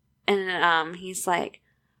he's like,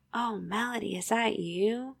 "Oh, Melody, is that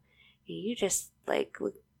you? You just like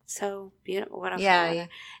look so beautiful." Whatever. Yeah.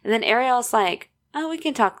 And then Ariel's like, "Oh, we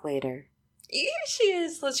can talk later." Yeah, she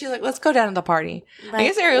is. She's like, let's go down to the party. Like, I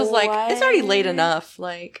guess Ariel's like, it's already late what? enough.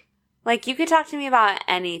 Like you could talk to me about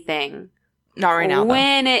anything. Not right now,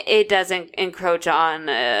 when it doesn't encroach on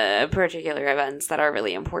particular events that are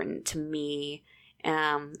really important to me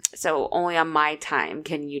So only on my time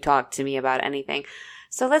can you talk to me about anything.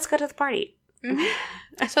 So let's go to the party.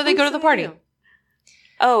 Mm-hmm. So they go to the party.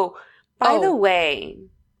 Oh, by the way,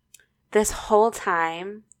 this whole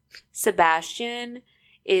time, Sebastian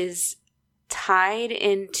is tied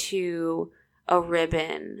into a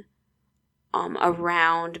ribbon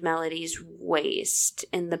around Melody's waist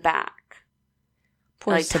in the back.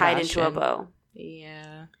 Poor like Sebastian. tied into a bow.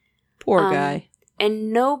 Yeah. Poor guy.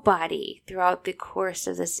 And nobody throughout the course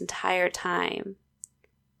of this entire time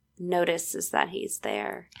notices that he's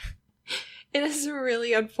there. It is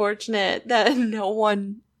really unfortunate that no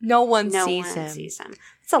one sees him.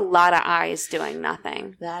 It's a lot of eyes doing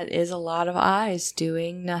nothing. That is a lot of eyes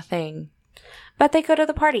doing nothing. But they go to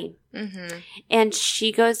the party. Mm-hmm. And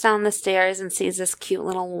she goes down the stairs and sees this cute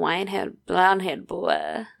little blonde-haired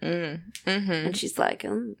boy. Mm-hmm. And she's like,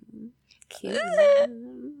 cute.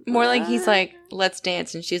 More like he's like, let's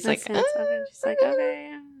dance. And she's like, okay. She's like,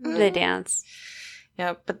 okay. They dance.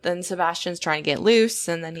 Yeah, but then Sebastian's trying to get loose,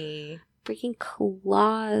 and then he freaking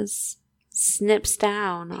claws snips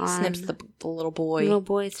down on snips the little boy. Little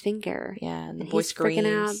boy's finger. Yeah, and the boy screams.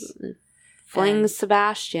 Freaking out, flings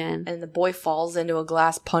Sebastian. And the boy falls into a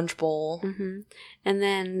glass punch bowl. Mm-hmm. And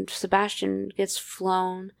then Sebastian gets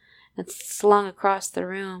flown and slung across the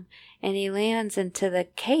room, and he lands into the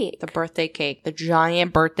cake. The birthday cake. The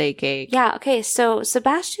giant birthday cake. Yeah, okay, so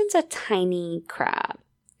Sebastian's a tiny crab.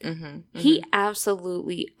 Mm-hmm, mm-hmm. He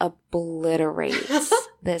absolutely obliterates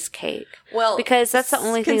this cake. Well, because that's the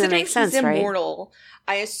only thing that makes sense, he's right? Immortal,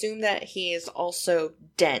 I assume that he is also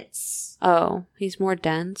dense. Oh, he's more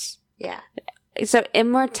dense? Yeah. So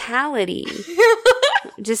immortality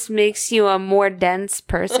just makes you a more dense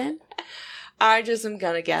person? I just am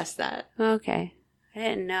gonna guess that. Okay. I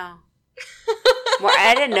didn't know. Well,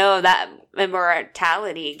 I didn't know that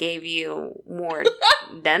immortality gave you more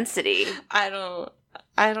density. I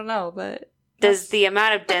don't know, but does the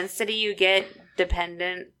amount of density you get depend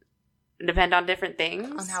on different things?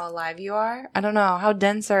 On how alive you are? I don't know. How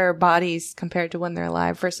dense are bodies compared to when they're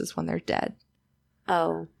alive versus when they're dead?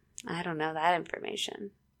 Oh, I don't know that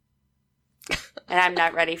information. And I'm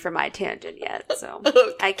not ready for my tangent yet, so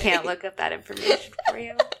okay. I can't look up that information for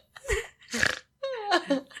you.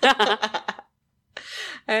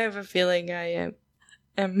 I have a feeling I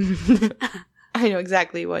am I know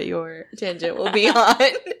exactly what your tangent will be on.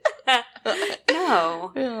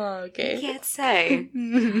 No. Oh, okay. I can't say.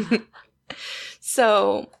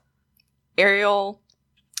 So, Ariel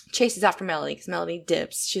chases after Melody because Melody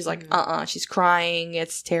dips. She's like, she's crying.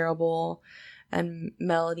 It's terrible. And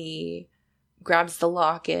Melody grabs the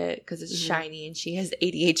locket because it's shiny and she has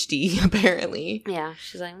ADHD, apparently. Yeah.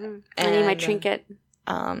 She's like, I need my trinket.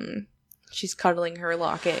 She's cuddling her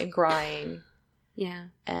locket and crying. Yeah.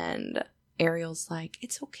 And Ariel's like,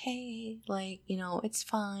 it's okay. Like, it's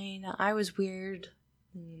fine. I was weird.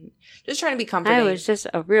 Just trying to be comforting. I was just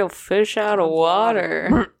a real fish out of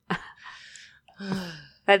water.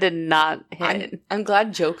 That did not hit. I'm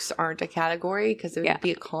glad jokes aren't a category because it would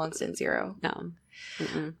be a constant 0. No.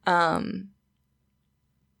 Mm-mm.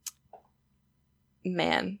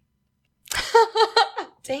 Man.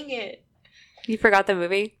 Dang it. You forgot the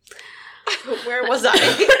movie? Where was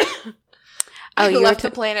I? Oh, you left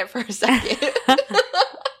the planet for a second.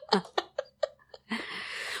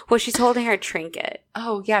 Well, she's holding her trinket.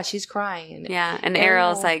 Oh, yeah, she's crying. Yeah, and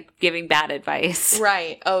Ariel's like giving bad advice.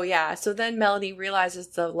 Right. Oh, yeah. So then Melody realizes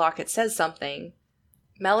the locket says something.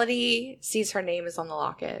 Melody sees her name is on the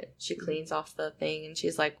locket. She cleans off the thing and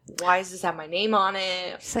she's like, why does this have my name on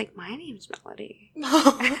it? She's like, my name's Melody.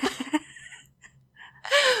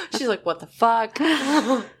 She's like, what the fuck?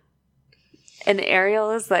 And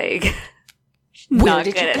Ariel is like, not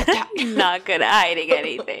good at hiding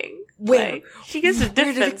anything. Where? Like, she gets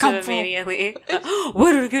defensive immediately.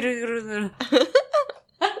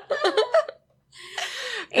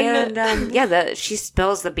 And she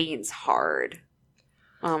spills the beans hard.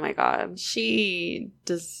 Oh my god. She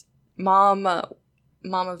does. Mom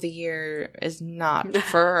of the year is not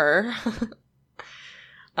for her.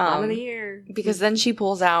 Mom of the year. Because then she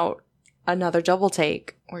pulls out another double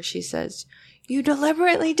take where she says, you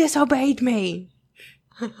deliberately disobeyed me.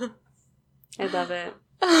 I love it.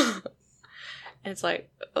 And it's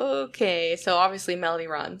like, okay. So obviously Melody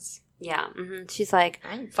runs. Yeah. Mm-hmm. She's like,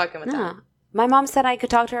 I ain't fucking with that. My mom said I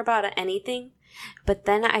could talk to her about anything, but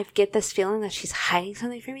then I get this feeling that she's hiding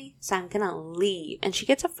something from me, so I'm gonna leave. And she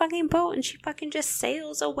gets a fucking boat and she fucking just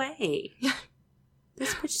sails away. Yeah.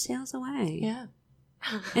 This bitch sails away. Yeah.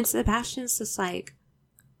 And Sebastian's just like,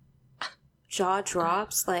 jaw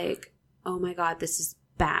drops, like, oh my god, this is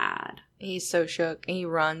bad. He's so shook. And he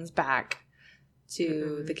runs back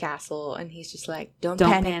to the castle, and he's just like, Don't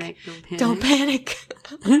panic. Don't panic.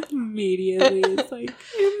 Immediately, it's like,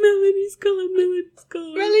 Melody's gone.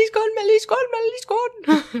 Melly's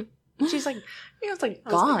gone. She's like, it's like,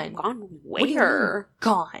 gone. Gone where?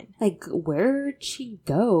 Gone. Like, where'd she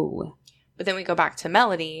go? But then we go back to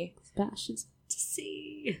Melody. Sebastian's to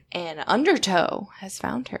see. And Undertow has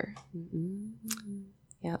found her. Mm-hmm.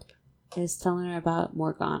 Yep. Is telling her about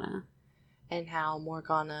Morgana. And how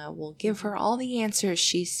Morgana will give her all the answers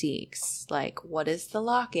she seeks. Like, what is the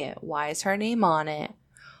locket? Why is her name on it?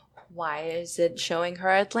 Why is it showing her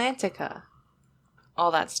Atlantica? All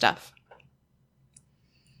that stuff.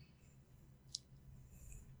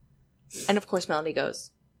 And of course, Melody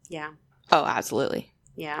goes, Yeah. Oh, absolutely.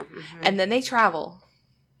 Yeah. Mm-hmm. And then they travel.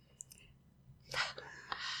 Oh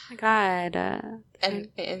my God. And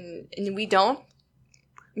we don't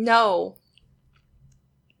know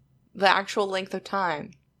the actual length of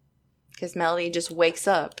time. Because Melody just wakes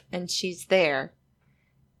up and she's there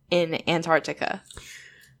in Antarctica.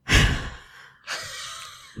 Oh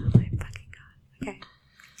my fucking God. Okay.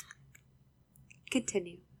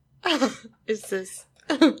 Continue. Is this...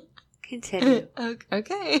 Continue.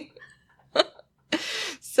 Okay.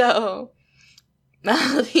 So,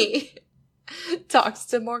 Melody talks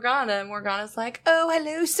to Morgana, and Morgana's like, oh,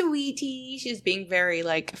 hello, sweetie. She's being very,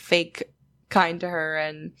 like, fake kind to her,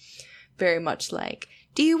 and very much like,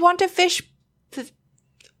 do you want a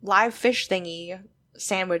live fish thingy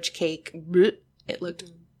sandwich cake? Blech. It looked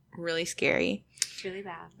really scary. It's really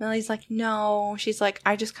bad. Melody's like, no. She's like,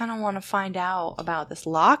 I just kind of want to find out about this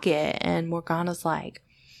locket. And Morgana's like,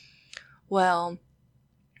 well,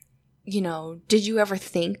 did you ever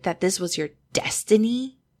think that this was your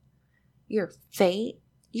destiny? Your fate?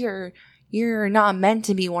 You're not meant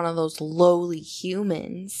to be one of those lowly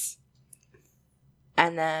humans.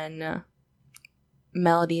 And then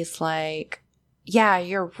Melody's like, yeah,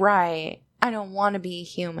 you're right. I don't want to be a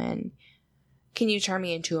human. Can you turn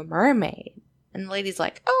me into a mermaid? And the lady's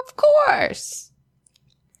like, oh, of course.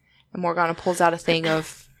 And Morgana pulls out a thing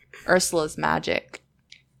of Ursula's magic.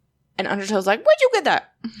 And Undertow's like, where'd you get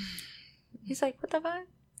that? He's like, what the fuck?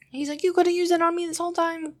 He's like, you could have used it on me this whole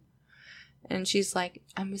time. And she's like,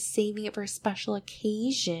 I was saving it for a special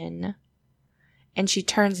occasion. And she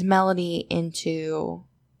turns Melody into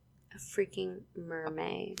a freaking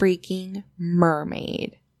mermaid.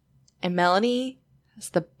 And Melody has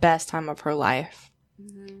the best time of her life.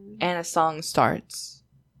 Mm-hmm. And a song starts.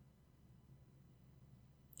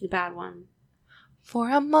 The bad one. For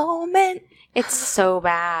a moment. It's so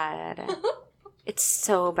bad. It's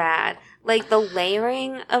so bad. Like, the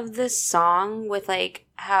layering of this song with, like,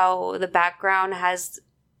 how the background has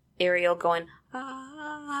Ariel going,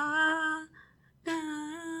 ah,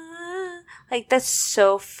 ah. Like, that's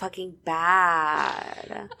so fucking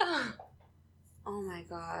bad. Oh my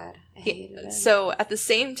God. I hated it. So, at the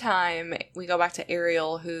same time, we go back to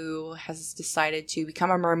Ariel, who has decided to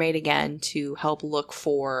become a mermaid again to help look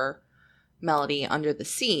for Melody under the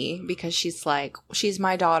sea, because she's like, she's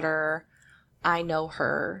my daughter. I know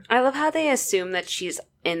her. I love how they assume that she's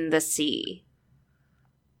in the sea.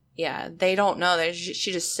 Yeah, they don't know.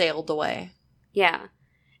 She just sailed away. Yeah.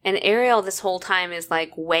 And Ariel this whole time is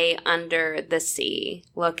like way under the sea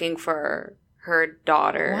looking for her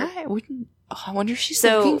daughter. Why? I wonder if she's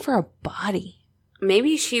looking for a body.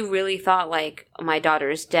 Maybe she really thought, like, my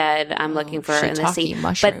daughter's dead. I'm looking for her in the sea.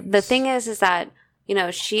 Mushrooms. But the thing is that,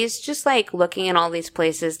 she's just, like, looking in all these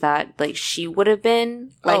places that, like, she would have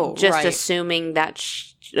been. Like, assuming that,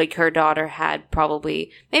 her daughter had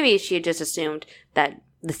probably... Maybe she had just assumed that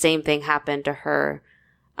the same thing happened to her.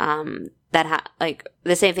 The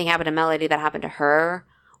same thing happened to Melody that happened to her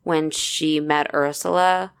when she met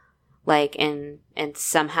Ursula. Like, and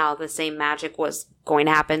somehow the same magic was going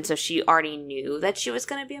to happen, so she already knew that she was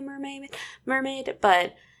going to be a mermaid,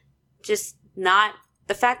 but just not...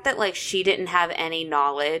 The fact that, like, she didn't have any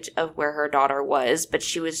knowledge of where her daughter was, but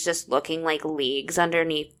she was just looking, like, leagues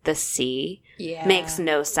underneath the sea makes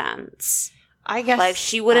no sense. I guess, like,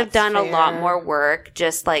 she would have done fair. A lot more work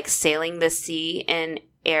just, like, sailing the sea in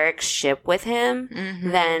Eric's ship with him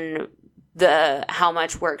than how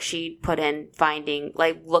much work she put in finding,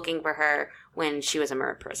 like, looking for her when she was a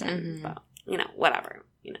mermaid person. But, whatever.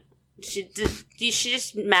 She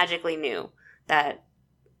just magically knew that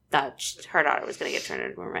her daughter was going to get turned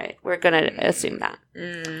into a mermaid. We're going to assume that.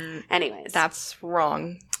 Anyways. That's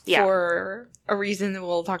wrong. Yeah. For a reason that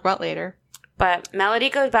we'll talk about later. But Melody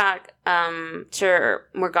goes back to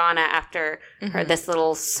Morgana after this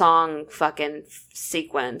little song fucking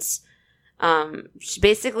sequence. She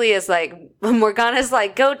basically is like, Morgana's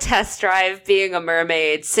like, go test drive being a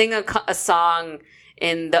mermaid, sing a song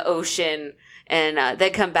in the ocean, And they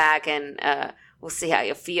come back and we'll see how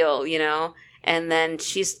you feel, you know? And then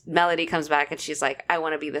Melody comes back and she's like, I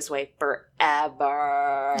want to be this way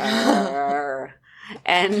forever.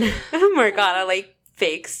 And Morgana, like,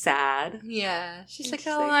 fake sad. Yeah. She's like,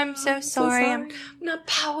 oh, I'm so sorry. I'm not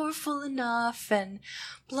powerful enough and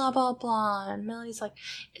blah, blah, blah. And Melody's like,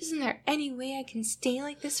 isn't there any way I can stay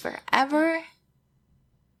like this forever?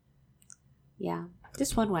 Yeah.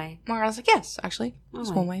 Just one way. Morgana's like, yes, actually.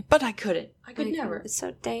 Just one way. But I couldn't. I could never. It's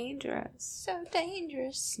so dangerous. So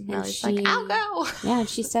dangerous. And Melody's like, I'll go. Yeah, and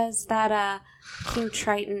she says that King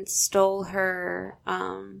Triton stole her,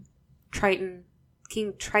 King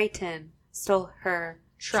Triton stole her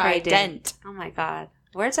trident. Oh my god.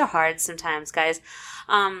 Words are hard sometimes, guys.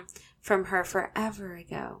 From her forever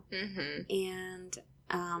ago. Mm-hmm. And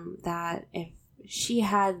that if she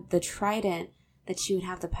had the trident, that she would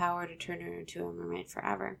have the power to turn her into a mermaid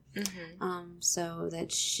forever. Mm-hmm. So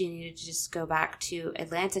that she needed to just go back to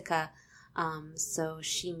Atlantica. So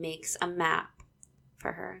she makes a map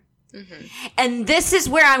for her. Mm-hmm. And this is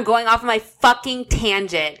where I'm going off my fucking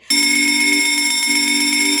tangent.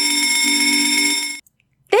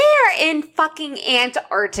 They're in fucking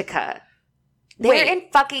Antarctica. They're in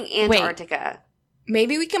fucking Antarctica.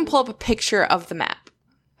 Maybe we can pull up a picture of the map.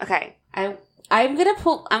 Okay. I'm gonna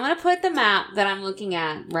put the map that I'm looking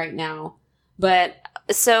at right now. But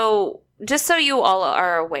so just so you all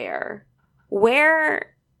are aware,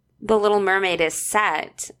 where The Little Mermaid is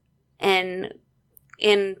set in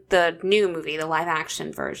the new movie, the live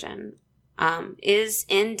action version, is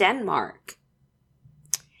in Denmark.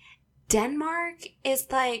 Denmark is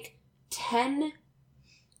like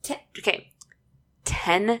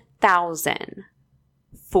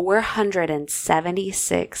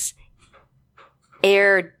 10,476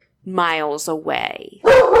 air miles away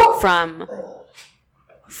from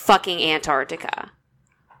fucking Antarctica.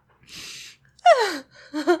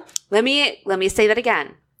 Let me say that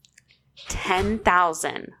again.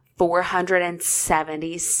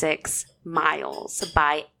 10,476 miles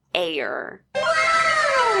by air.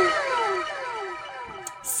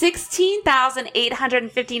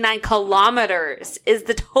 16,859 kilometers is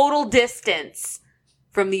the total distance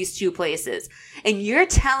from these two places. And you're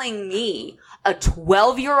telling me a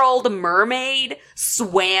 12-year-old mermaid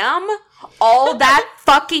swam all that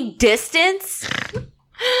fucking distance?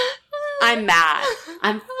 I'm mad.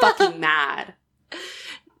 I'm fucking mad.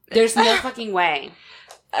 There's no fucking way.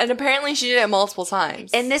 And apparently she did it multiple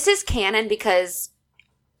times. And this is canon because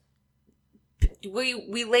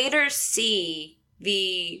we later see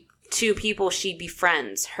the two people she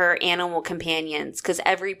befriends, her animal companions, because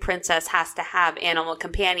every princess has to have animal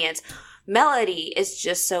companions. Melody is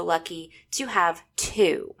just so lucky to have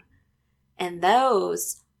two. And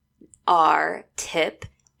those are Tip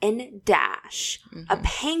and Dash, a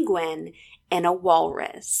penguin and a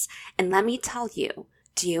walrus. And let me tell you,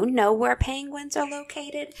 do you know where penguins are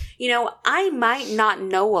located? You know, I might not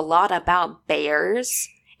know a lot about bears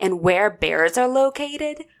and where bears are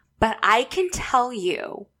located, but I can tell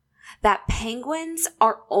you that penguins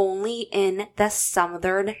are only in the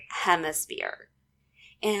southern hemisphere.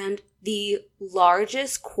 And the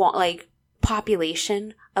largest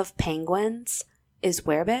population of penguins is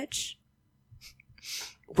where, bitch?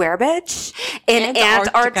 Where, bitch? In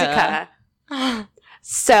Antarctica.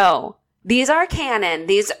 So, these are canon.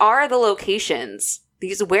 These are the locations.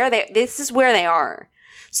 This is where they are.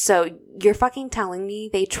 So, you're fucking telling me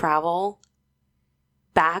they travel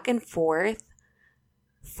back and forth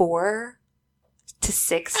 4 to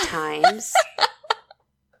 6 times?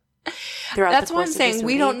 That's what I'm saying.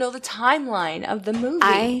 We don't know the timeline of the movie.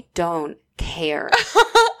 I don't care.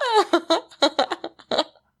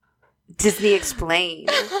 Disney explained.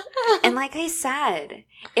 And like I said,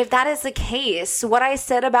 if that is the case, what I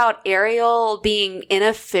said about Ariel being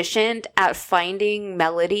inefficient at finding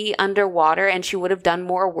Melody underwater and she would have done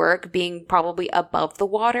more work being probably above the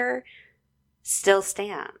water still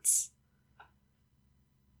stands.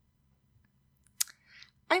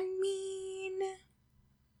 I mean,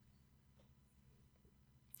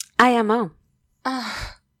 IMO.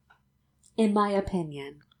 In my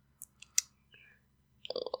opinion.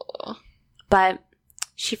 But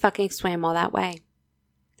she fucking swam all that way.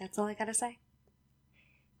 That's all I gotta say.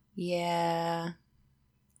 Yeah.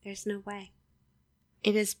 There's no way.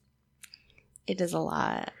 It is a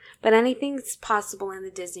lot. But anything's possible in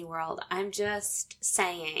the Disney world. I'm just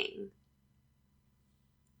saying.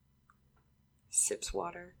 Sips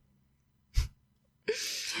water.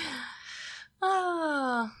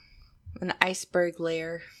 An iceberg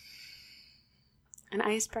layer. An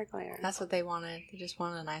iceberg layer. That's what they wanted. They just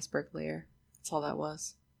wanted an iceberg layer. That's all that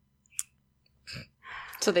was.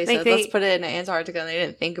 So they said, let's put it in Antarctica, and they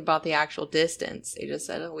didn't think about the actual distance. They just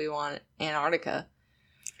said, oh, we want Antarctica.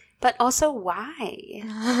 But also,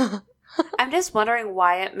 why? I'm just wondering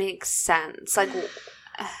why it makes sense. Like,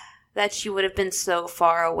 that she would have been so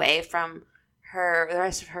far away from the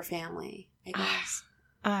rest of her family, I guess.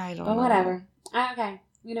 I don't But know. whatever. Okay.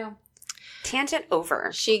 Tangent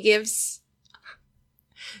over. She gives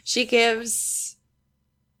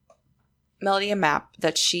Melody a map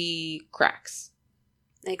that she cracks.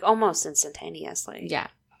 Like, almost instantaneously. Yeah.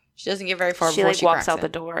 She doesn't get very far She, before like, she walks cracks out it. the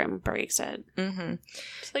door and breaks it. Mm-hmm.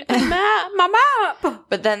 She's like, my map!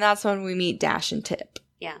 But then that's when we meet Dash and Tip,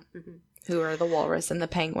 Yeah. Mm-hmm. who are the walrus and the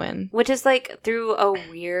penguin. Which is, like, through a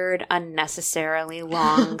weird, unnecessarily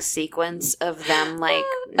long sequence of them, like,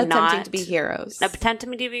 Attempting to be heroes.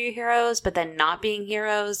 Attempting to be heroes, but then not being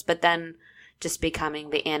heroes, but then just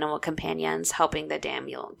becoming the animal companions, helping the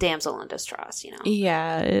damsel in distress,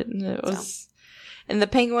 Yeah, it was... So. And the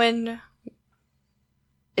penguin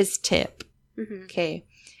is Tip. Mm-hmm. Okay.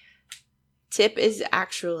 Tip is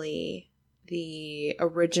actually the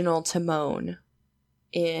original Timon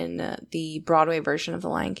in the Broadway version of The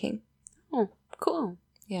Lion King. Oh, cool.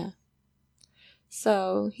 Yeah.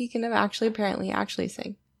 So he can apparently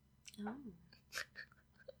sing. Oh.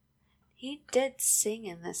 He did sing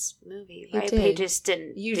in this movie, He right? did. But he just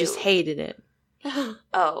didn't. You just hated it.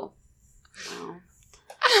 Oh. Well.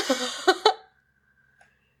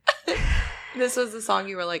 This was the song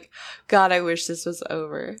you were like, God, I wish this was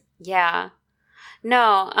over. Yeah.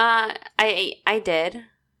 No, I did.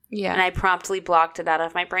 Yeah. And I promptly blocked it out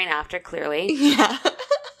of my brain after, clearly. Yeah.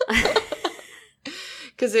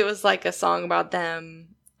 Because it was like a song about them.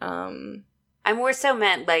 I more so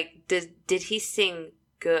meant, like, did he sing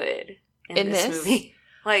good in this movie?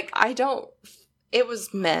 Like, it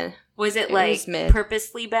was meh. Was it was like mid.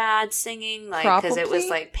 purposely bad singing? Like, because it was Probably.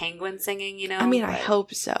 like penguin singing, you know? I mean, I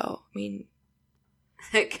hope so. I mean,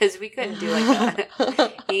 because we couldn't do like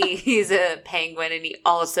a he's a penguin and he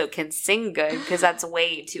also can sing good, because that's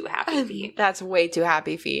way too happy feet. That's way too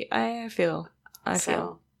happy feet. I feel.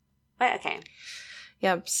 But okay.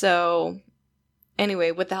 Yep. So, anyway,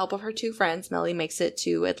 with the help of her two friends, Melly makes it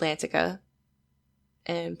to Atlantica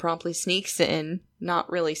and promptly sneaks in, not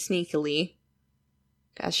really sneakily,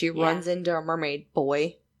 as she runs into a mermaid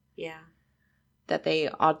boy. Yeah. That they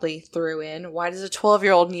oddly threw in. Why does a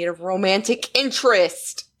 12-year-old need a romantic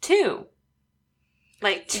interest? Two.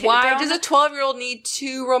 Like, Why does a 12-year-old need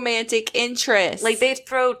two romantic interests? Like, they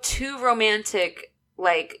throw two romantic,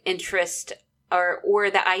 like, interest or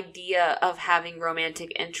the idea of having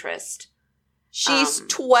romantic interest. She's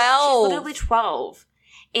 12. She's literally 12.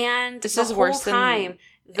 And this the is whole worse time,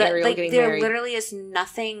 than Ariel like, getting there married. literally is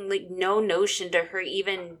nothing, like, no notion to her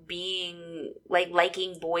even being, like,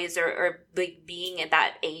 liking boys or like, being at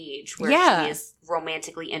that age where she is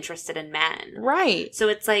romantically interested in men. Right. So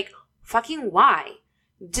it's like, fucking why?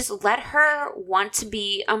 Just let her want to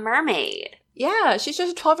be a mermaid. Yeah, she's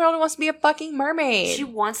just a 12-year-old who wants to be a fucking mermaid. She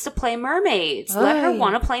wants to play mermaids. Let her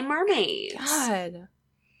want to play mermaids. God.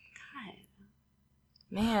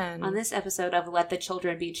 Man. On this episode of Let the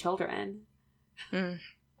Children Be Children. Mm.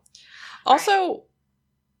 Also,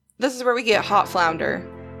 this is where we get Hot Flounder.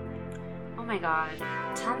 Oh my god.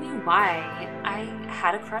 Tell me why I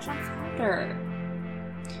had a crush on Flounder.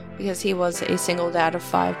 Because he was a single dad of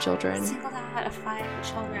 5 children. Single dad of 5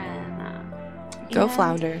 children. Go And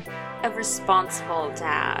Flounder. A responsible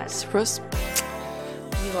dad.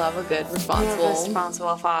 We love a good responsible. A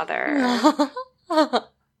responsible father.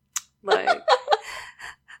 Like.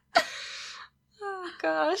 Oh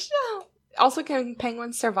gosh. Also, can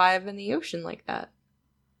penguins survive in the ocean like that?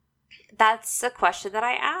 That's a question that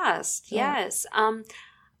I asked. Yeah. Yes.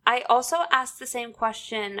 I also asked the same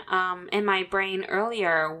question in my brain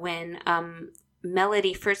earlier when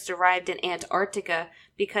Melody first arrived in Antarctica,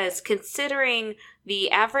 because considering the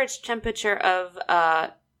average temperature of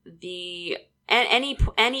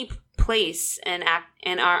any place in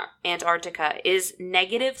Antarctica is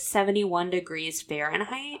negative 71 degrees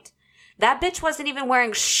Fahrenheit. That bitch wasn't even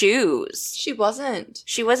wearing shoes. She wasn't.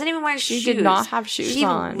 She wasn't even wearing shoes. She did not have shoes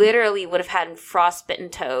on. She literally would have had frostbitten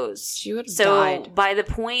toes. She would have died. So by the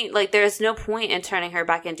point, like, there's no point in turning her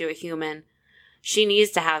back into a human. She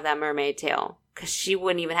needs to have that mermaid tail, because she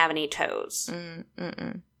wouldn't even have any toes.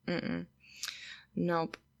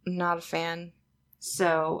 Nope. Not a fan.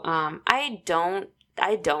 So, I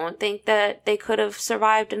don't think that they could have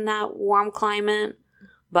survived in that warm climate,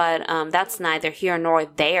 but that's neither here nor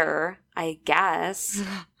there, I guess.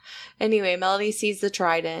 Anyway, Melody sees the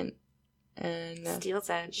trident and Steals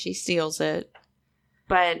it. she steals it.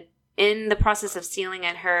 But in the process of stealing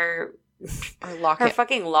it, her Her locket. Her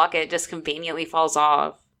fucking locket just conveniently falls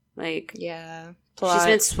off. Like, yeah. She's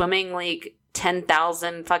been swimming like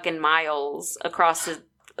 10,000 fucking miles across the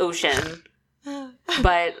ocean,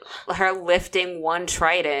 but her lifting one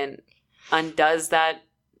trident undoes that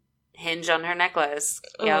hinge on her necklace.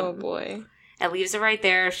 Yep. Oh boy. And leaves it right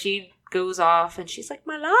there. She goes off and she's like,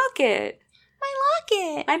 my locket.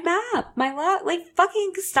 My map. Like,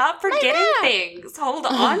 fucking stop forgetting things. Hold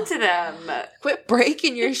on to them. Quit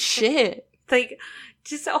breaking your shit. Like,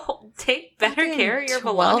 just take better care of your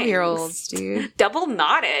belongings. 12-year-olds, dude. Double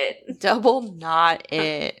knot it. Double knot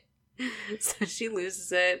it. So she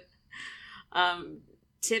loses it.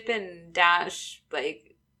 Tip and Dash,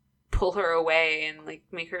 like, pull her away and, like,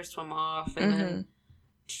 make her swim off. And then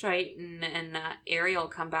Triton and Ariel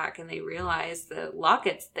come back and they realize the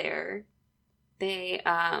locket's there. They,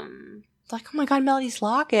 It's like, oh my god, Melody's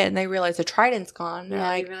locket. And they realize the trident's gone. They're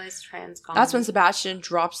like, they realize the trident's gone. That's when Sebastian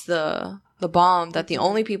drops the bomb that the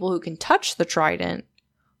only people who can touch the trident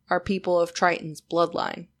are people of Triton's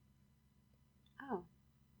bloodline. Oh.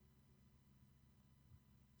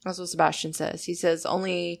 That's what Sebastian says. He says,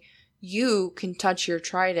 only you can touch your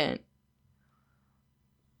trident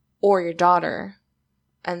or your daughter.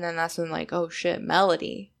 And then that's when, like, oh shit,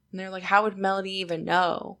 Melody. And they're like, how would Melody even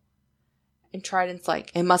know? And Trident's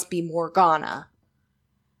like, it must be Morgana.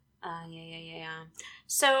 Yeah.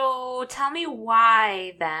 So, tell me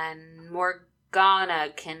why, then, Morgana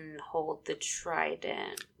can hold the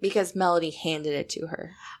trident. Because Melody handed it to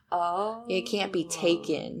her. Oh. It can't be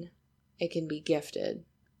taken. It can be gifted.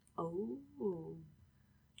 Oh.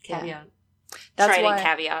 Caveat. Yeah.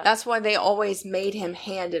 Caveat. That's why they always made him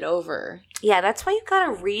hand it over. Yeah, that's why you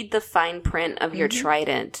gotta read the fine print of your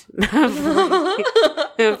trident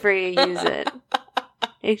before you use it.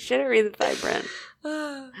 You should read the fine print.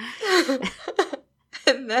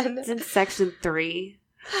 And then it's in section 3.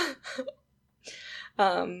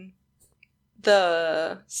 The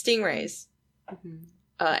stingrays.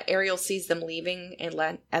 Ariel sees them leaving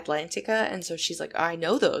Atlantica, and so she's like, I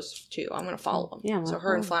know those two. I'm going to follow them. Yeah, so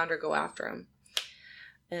her and Flounder go after him.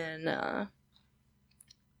 And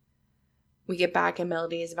we get back, and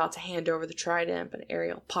Melody is about to hand over the trident, but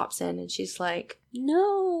Ariel pops in, and she's like,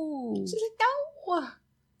 No. She's like, no.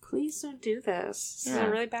 Please don't do this. This is a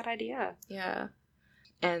really bad idea. Yeah.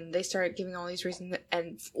 And they start giving all these reasons.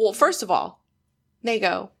 And, well, first of all, they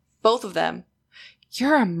go, both of them,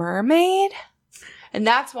 you're a mermaid? And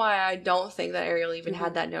that's why I don't think that Ariel even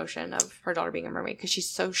had that notion of her daughter being a mermaid, because she's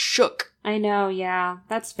so shook. I know, yeah.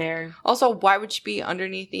 That's fair. Also, why would she be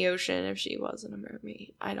underneath the ocean if she wasn't a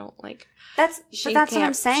mermaid? I don't like... But that's what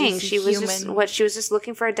I'm saying. She was just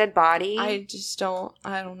looking for a dead body? I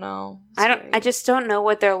don't know. I just don't know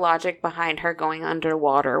what their logic behind her going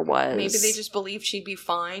underwater was. Maybe they just believed she'd be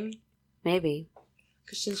fine. Maybe.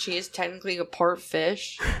 Because since she is technically a part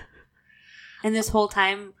fish. And this whole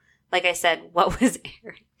time... Like I said, what was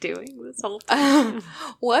Eric doing this whole time?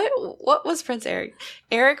 What was Prince Eric?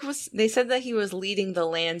 They said that he was leading the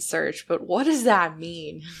land search, but what does that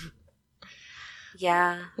mean?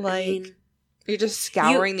 Yeah. Like, you're just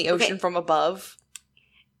scouring the ocean from above?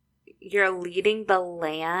 You're leading the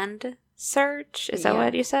land search? Is that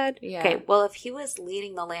what you said? Yeah. Okay, well, if he was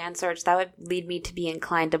leading the land search, that would lead me to be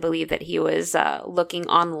inclined to believe that he was looking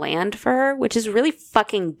on land for her, which is really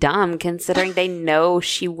fucking dumb considering they know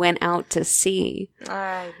she went out to sea.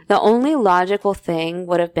 The only logical thing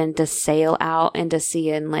would have been to sail out into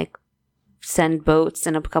sea and, like, send boats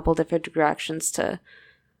in a couple different directions to,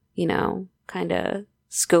 kind of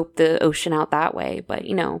scope the ocean out that way. But,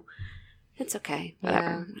 it's okay.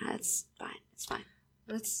 Whatever. Yeah. It's fine.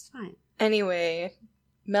 It's fine. Anyway,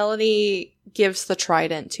 Melody gives the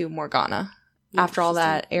trident to Morgana. After all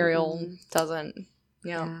that, Ariel doesn't.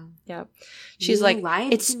 Yeah. She's like,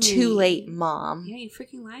 it's too late, Mom. Yeah, you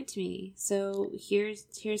freaking lied to me. So here's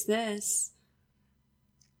this.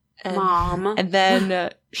 Mom. And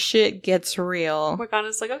then shit gets real.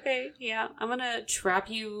 Morgana's like, okay, yeah, I'm gonna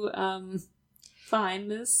trap you,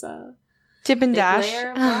 find this, Tip and Dash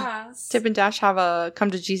have a come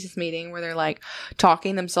to Jesus meeting where they're like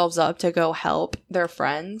talking themselves up to go help their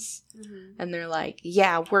friends. Mm-hmm. And they're like,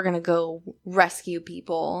 yeah, we're going to go rescue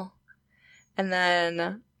people. And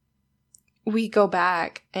then we go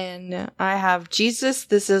back and I have Jesus.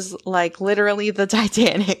 This is like literally the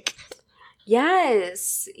Titanic.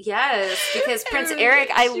 Yes. Because Prince Eric,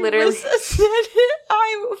 I literally said it.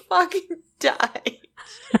 I fucking died.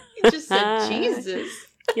 You just said Jesus.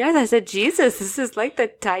 Yes, I said, Jesus, this is like the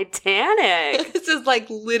Titanic. This is like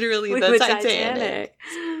literally the Titanic.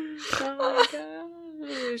 Oh my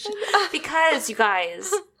gosh. Because, you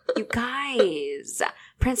guys, You guys,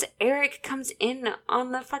 Prince Eric comes in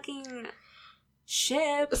on the fucking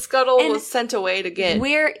ship. Scuttle was sent away to get.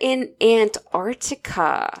 We're in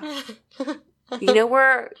Antarctica. You know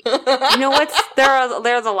where? You know what's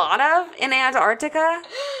there's a lot of in Antarctica?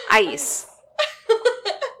 Ice.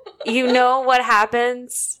 You know what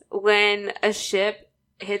happens when a ship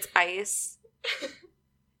hits ice?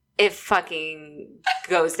 It fucking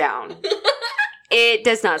goes down. It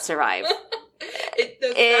does not survive.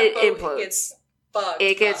 It implodes.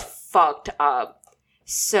 It gets fucked up.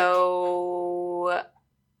 So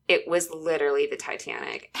it was literally the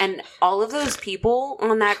Titanic. And all of those people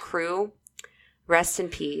on that crew, rest in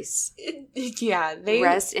peace.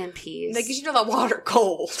 Rest in peace. Because you know that water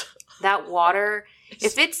cold. That water,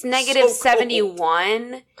 if it's negative so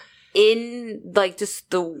 71 in like just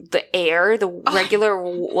the air, the regular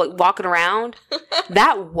walking around,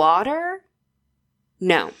 that water,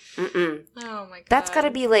 no. Mm-mm. Oh my God. That's got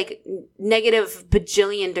to be like negative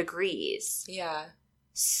bajillion degrees. Yeah.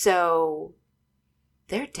 So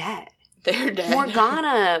they're dead. They're dead.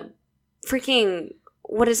 Morgana freaking,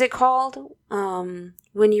 what is it called?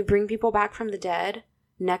 When you bring people back from the dead?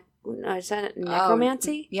 Is that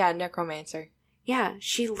necromancy? Yeah, necromancer. Yeah,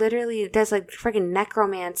 she literally does like freaking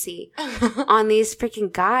necromancy on these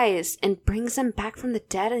freaking guys and brings them back from the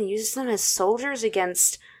dead and uses them as soldiers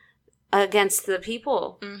against the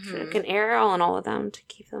people. Mm-hmm. Freaking Ariel and all of them to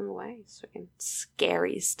keep them away. It's freaking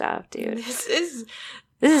scary stuff, dude. This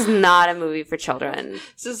is not a movie for children.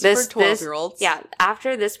 This is for 12-year-olds. Yeah,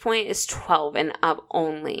 after this point is 12 and up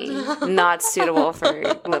only. Not suitable for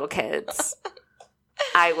little kids.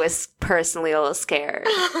 I was personally a little scared.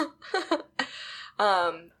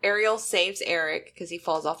 Ariel saves Eric because he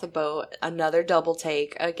falls off the boat. Another double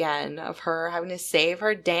take again of her having to save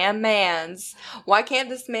her damn mans. Why can't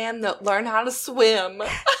this man learn how to swim?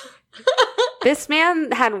 This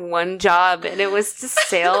man had one job, and it was to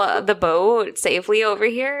sail the boat safely over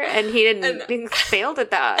here, and he failed at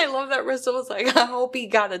that. I love that Rissa was like, I hope he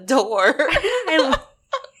got a door.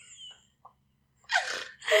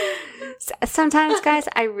 Sometimes, guys,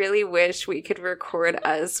 I really wish we could record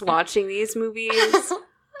us watching these movies.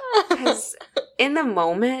 Because in the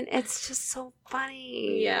moment, it's just so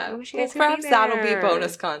funny. Yeah. I wish you guys perhaps that'll be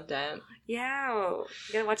bonus content. Yeah.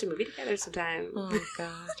 We gotta watch a movie together sometime. Oh,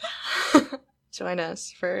 God. Join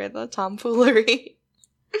us for the tomfoolery.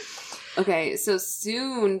 Okay, so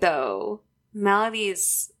soon, though,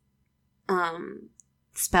 Melody's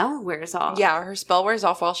spell wears off. Yeah, her spell wears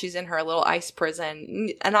off while she's in her little ice prison.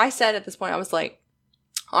 And I said at this point, I was like,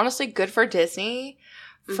 honestly, good for Disney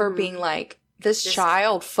for being like, this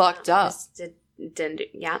child fucked up.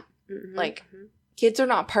 Yeah. Mm-hmm, like, kids are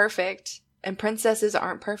not perfect, and princesses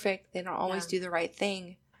aren't perfect. They don't always do the right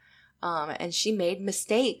thing. And she made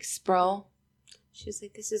mistakes, bro. She was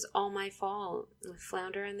like, this is all my fault. With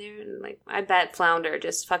Flounder in there. And like, I bet Flounder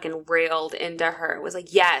just fucking railed into her. It was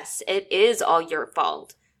like, yes, it is all your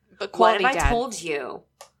fault. But what have I told you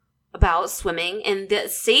about swimming in the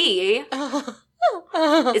sea?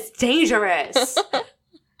 It's dangerous.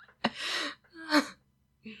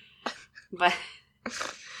 But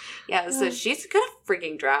yeah, so she's gonna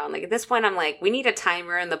freaking drown. Like at this point, I'm like, we need a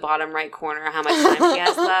timer in the bottom right corner how much time she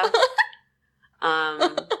has left.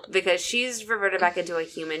 Because she's reverted back into a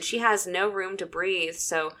human. She has no room to breathe,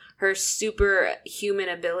 so her superhuman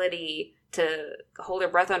ability to hold her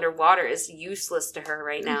breath underwater is useless to her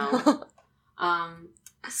right now.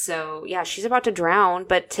 So yeah, she's about to drown,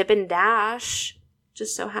 but Tip and Dash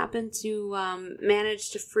just so happen to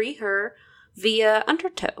manage to free her via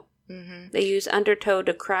Undertow. Mm-hmm. They use Undertow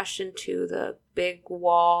to crash into the big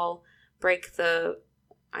wall, break the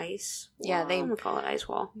ice wall. Yeah, I'm gonna call it ice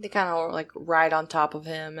wall. They kind of like ride on top of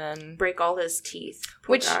him and break all his teeth.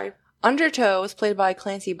 Poor which guy. Undertow was played by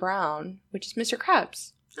Clancy Brown, which is Mr.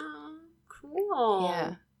 Krabs. Oh, cool.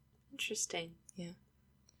 Yeah, interesting. Yeah.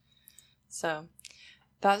 So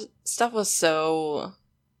that stuff was so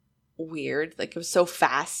weird. Like it was so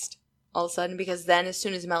fast all of a sudden because then as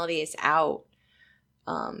soon as Melody is out,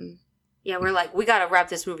 yeah, we're like, we gotta wrap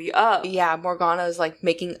this movie up. Yeah, Morgana is like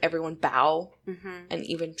making everyone bow and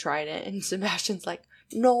even Trident. And Sebastian's like,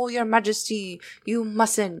 no, your majesty, you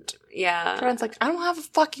mustn't. Yeah. Trident's like, I don't have a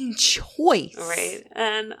fucking choice. Right.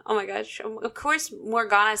 And, oh my gosh, of course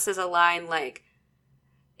Morgana says a line like,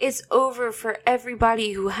 it's over for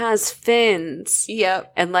everybody who has fins.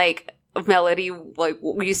 Yep. And like, Melody, like,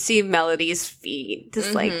 you see Melody's feet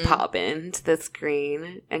just like pop into the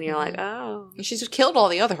screen, and you're like, oh. And she's killed all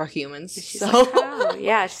the other humans. She's like, oh.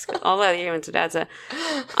 Yeah, she's got all the other humans are dead. So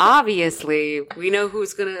obviously, we know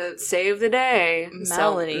who's gonna save the day.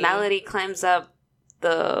 Melody. So Melody climbs up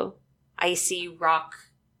the icy rock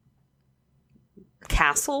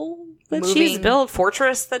castle that Moving. she's built,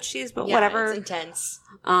 fortress that she's built, Yeah, whatever. It's intense.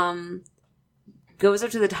 Goes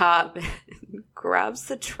up to the top, grabs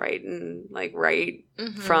the trident, like, right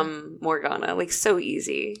from Morgana. Like, so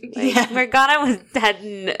easy. Like, Yeah. Morgana had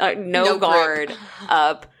no guard grip.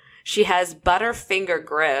 up. She has butterfinger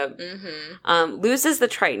grip. Loses the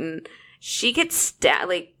trident. She gets stabbed.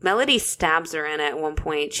 Like, Melody stabs her in it at one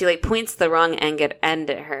point. She, like, points the wrong end at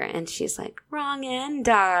her. And she's like, wrong end,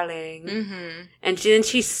 darling. And then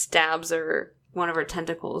she stabs her, one of her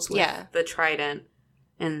tentacles with the trident.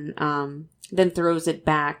 And then throws it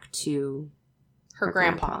back to Her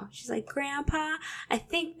grandpa. She's like, Grandpa, I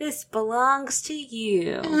think this belongs to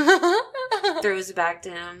you. Throws it back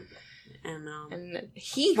to him. And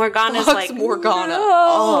he Morgana's fucks like, Morgana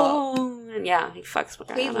no. up. And yeah, he fucks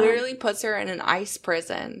Morgana. He literally puts her in an ice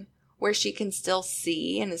prison where she can still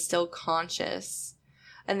see and is still conscious,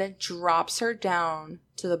 and then drops her down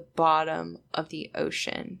to the bottom of the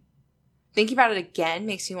ocean. Thinking about it again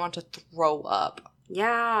makes me want to throw up.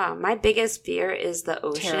 Yeah, my biggest fear is the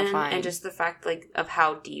ocean. Terrifying. And just the fact, like, of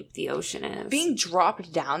how deep the ocean is. Being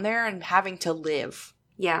dropped down there and having to live.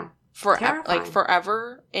 Yeah.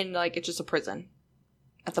 Forever in, like, it's just a prison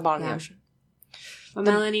at the bottom of the ocean. But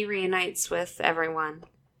Melody reunites with everyone,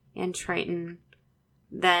 and Triton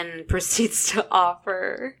then proceeds to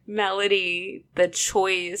offer Melody the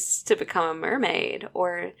choice to become a mermaid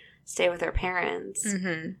or stay with her parents.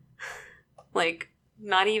 Like,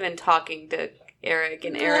 not even talking to Eric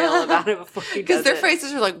and Ariel about it before he does it. Because their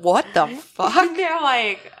faces are like, what the fuck? They're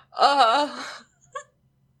like,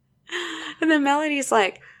 And then Melody's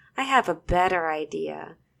like, I have a better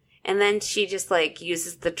idea. And then she just, like,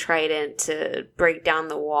 uses the trident to break down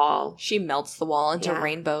the wall. She melts the wall into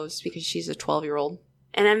rainbows because she's a 12-year-old.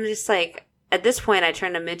 And I'm just like, at this point, I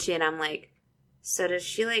turn to Mitchie and I'm like, so does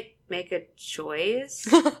she, like, make a choice?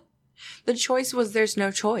 The choice was there's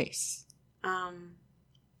no choice.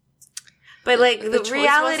 But, like, the choice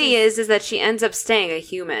reality is that she ends up staying a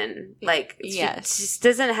human. Like, she just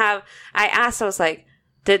doesn't have... I asked, I was like,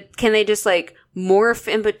 can they just, like, morph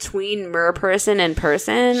in between person and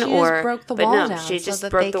person? She just broke the wall down. She just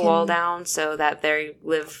broke the wall down so that they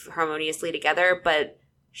live harmoniously together, but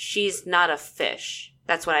she's not a fish.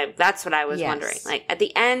 That's what I was wondering. Like, at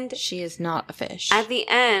the end... She is not a fish. At the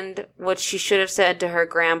end, what she should have said to her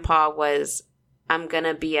grandpa was, I'm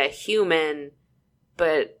gonna be a human,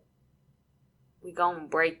 but we gonna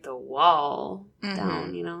break the wall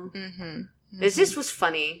down, you know? It just was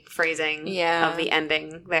funny phrasing of the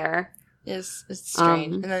ending there. It's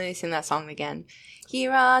strange. And then they sing that song again.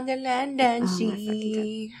 Here on the land and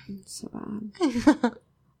sea. So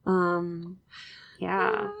bad.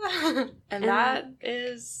 Yeah. And that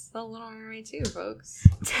is The Little Mermaid 2, folks.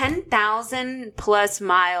 10,000 plus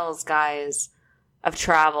miles, guys, of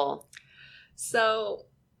travel. So,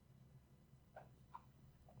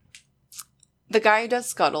 the guy who does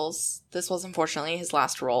Scuttles, this was unfortunately his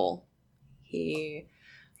last role. He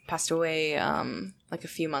passed away like a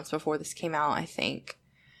few months before this came out, I think.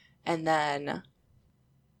 And then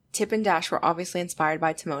Tip and Dash were obviously inspired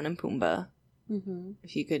by Timon and Pumbaa.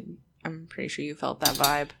 If you could, I'm pretty sure you felt that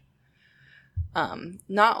vibe.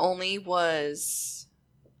 Not only was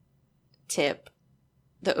Tip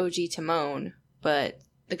the OG Timon, but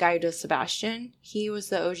the guy who does Sebastian, he was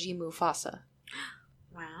the OG Mufasa.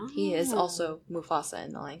 Wow. He is also Mufasa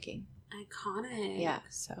in The Lion King. Iconic. Yeah,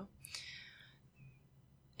 so.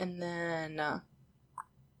 And then...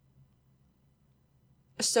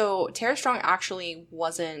 so, Tara Strong actually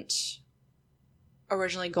wasn't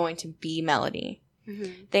originally going to be Melody.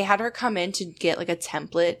 They had her come in to get, like, a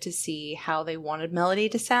template to see how they wanted Melody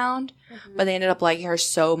to sound. But they ended up liking her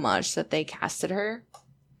so much that they casted her.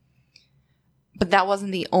 But that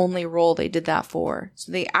wasn't the only role they did that for.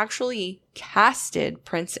 So they actually casted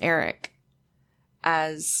Prince Eric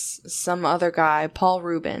as some other guy, Paul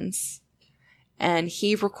Rubens. And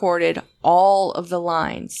he recorded all of the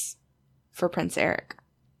lines for Prince Eric.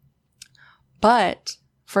 But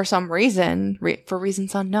for some reason, for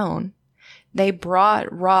reasons unknown, they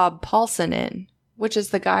brought Rob Paulson in, which is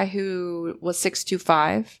the guy who was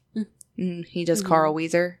 6'5". He does Carl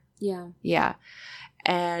Weezer. Yeah. Yeah.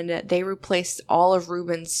 And they replaced all of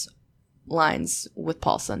Ruben's lines with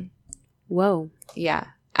Paulson. Whoa. Yeah.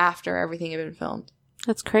 After everything had been filmed.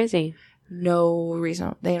 That's crazy. No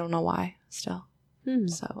reason. They don't know why still.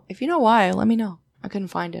 So if you know why, let me know. I couldn't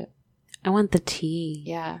find it. I want the tea.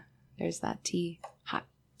 Yeah. There's that tea. Hot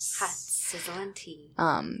sizzling tea.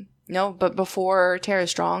 No, but before Tara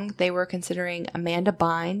Strong, they were considering Amanda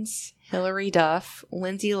Bynes, Hilary Duff,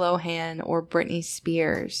 Lindsay Lohan, or Britney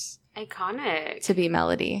Spears. Iconic. To be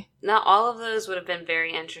Melody. Now, all of those would have been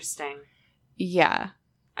very interesting. Yeah.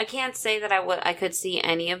 I can't say that I could see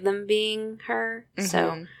any of them being her.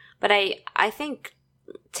 So, but I think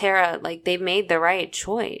Tara, like, they made the right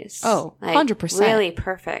choice. Oh, like, 100%. Really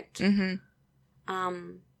perfect. Mm-hmm.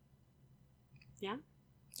 Yeah.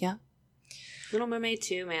 Yeah. Little Mermaid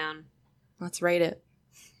 2, man. Let's rate it.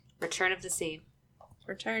 Return of the Sea.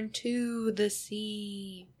 Return to the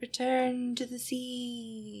sea. Return to the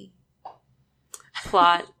sea.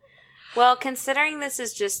 Plot. Well, considering this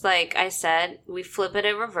is just like I said, we flip it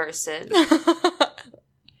and reverse it. I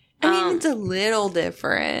mean, it's a little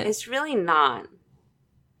different. It's really not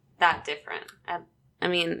that different. I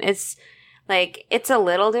mean, it's like, it's a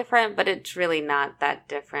little different, but it's really not that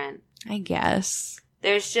different. I guess.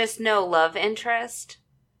 There's just no love interest.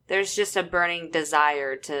 There's just a burning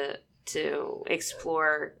desire to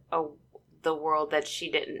explore the world that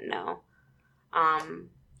she didn't know.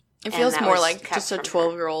 It feels more like just a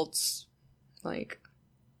 12-year-old's, like,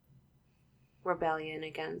 rebellion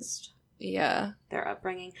against their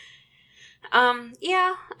upbringing.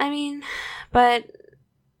 Yeah, I mean, but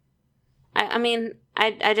I mean,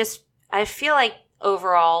 I feel like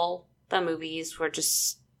overall the movies were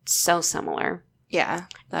just so similar. Yeah,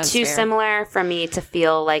 that's too fair. similar for me to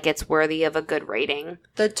feel like it's worthy of a good rating.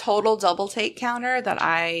 The total double take counter that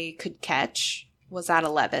I could catch was at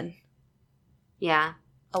 11. Yeah.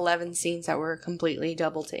 11 scenes that were completely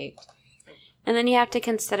double taked. And then you have to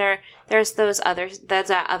consider there's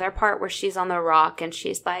that other part where she's on the rock and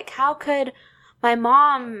she's like, how could my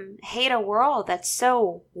mom hate a world that's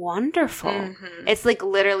so wonderful? Mm-hmm. It's like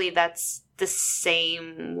literally that's the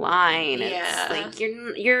same line. Yeah. It's like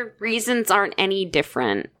your reasons aren't any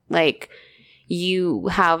different. Like, you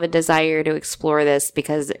have a desire to explore this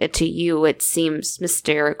because to you it seems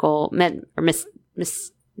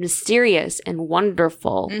mysterious and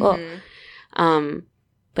wonderful. Mm-hmm.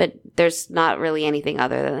 But there's not really anything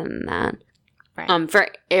other than that. Right. For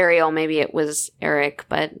Ariel, maybe it was Eric,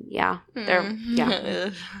 but yeah. Yeah.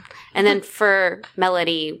 And then for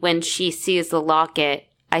Melody, when she sees the locket,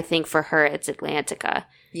 I think for her it's Atlantica.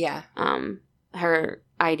 Yeah. Her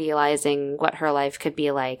idealizing what her life could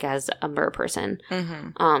be like as a mer person.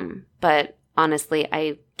 Mm-hmm. But honestly,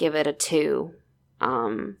 I give it a 2.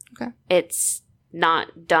 Okay. It's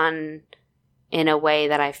not done in a way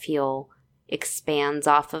that I feel expands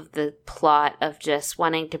off of the plot of just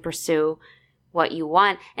wanting to pursue what you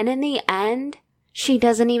want. And in the end, she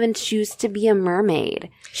doesn't even choose to be a mermaid.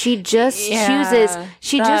 She just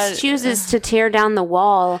chooses to tear down the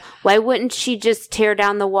wall. Why wouldn't she just tear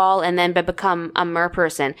down the wall and then become a mer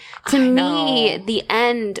person? To me, the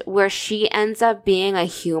end where she ends up being a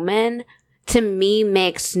human, to me,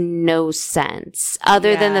 makes no sense.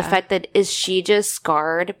 Other than the fact that, is she just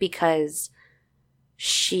scarred because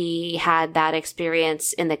she had that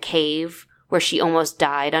experience in the cave where she almost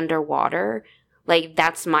died underwater? Like,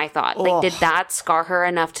 that's my thought. Like, did that scar her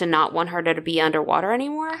enough to not want her to be underwater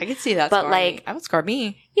anymore? I could see that. But like, that would scar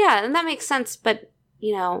me. Yeah, and that makes sense. But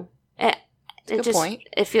you know, it just point.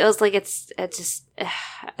 It feels like it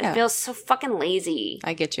feels so fucking lazy.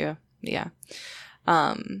 I get you. Yeah.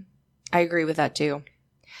 I agree with that too.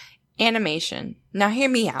 Animation. Now, hear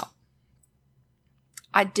me out.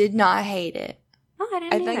 I did not hate it. Oh, I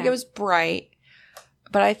didn't. I think it was bright,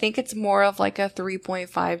 but I think it's more of like a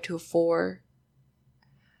 3.5 to a 4.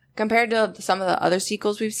 Compared to some of the other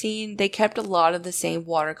sequels we've seen, they kept a lot of the same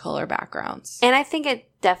watercolor backgrounds. And I think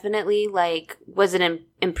it definitely like was an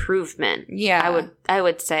improvement. Yeah. I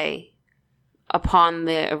would say upon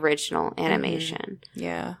the original animation. Mm-hmm.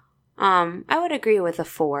 Yeah. I would agree with a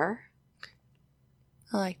 4.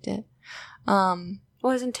 I liked it. It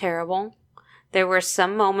wasn't terrible. There were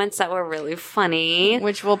some moments that were really funny.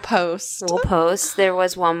 Which we'll post. There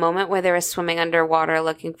was one moment where they were swimming underwater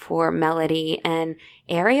looking for Melody, and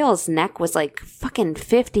Ariel's neck was like fucking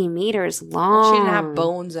 50 meters long. She didn't have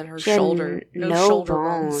bones in her shoulder. No shoulder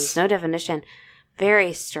bones. No definition.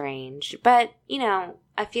 Very strange. But, you know,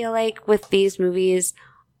 I feel like with these movies,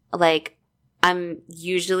 like, I'm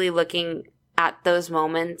usually looking at those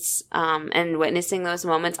moments and witnessing those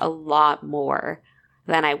moments a lot more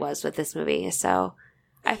than I was with this movie. So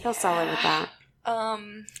I feel solid with that.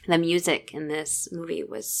 The music in this movie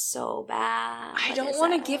was so bad. I don't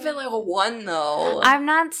want to give it like a 1 though. I'm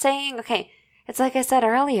not saying, okay, it's like I said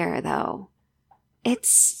earlier though.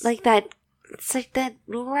 It's like that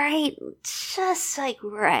right, just like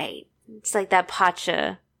right. It's like that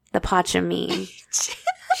the Pacha meme.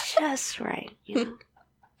 Just right, you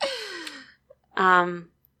know?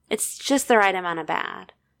 It's just the right amount of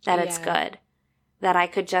bad that it's good. That I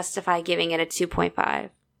could justify giving it a 2.5.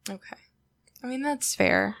 Okay. I mean, that's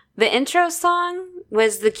fair. The intro song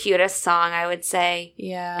was the cutest song, I would say.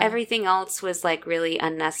 Yeah. Everything else was like really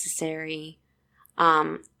unnecessary.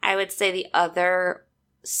 I would say the other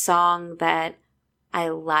song that I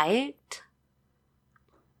liked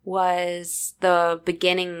was the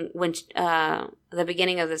beginning when the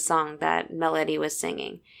beginning of the song that Melody was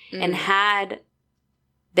singing. And had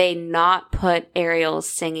they not put Ariel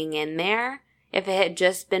singing in there, if it had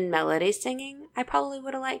just been Melody singing, I probably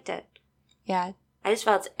would have liked it. Yeah. I just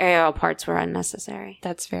felt Ariel parts were unnecessary.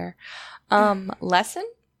 That's fair. Lesson?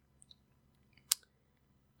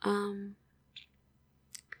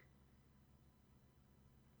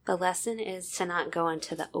 The lesson is to not go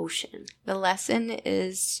into the ocean. The lesson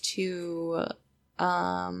is to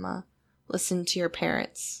listen to your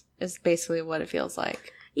parents, is basically what it feels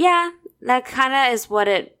like. Yeah, that kind of is what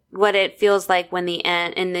it feels like when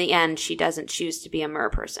in the end she doesn't choose to be a mer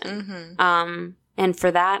person. Mm-hmm. And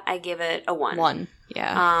for that I give it a 1. 1.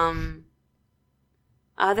 Yeah.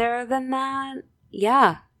 Other than that,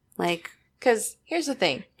 yeah, like, because here's the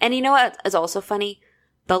thing. And you know what is also funny?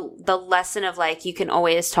 The lesson of, like, you can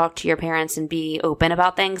always talk to your parents and be open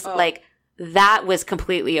about things, like, that was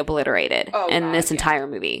completely obliterated in this entire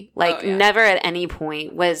movie. Like, never at any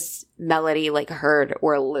point was Melody, like, heard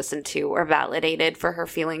or listened to or validated for her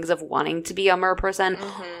feelings of wanting to be a mer person,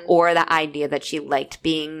 or the idea that she liked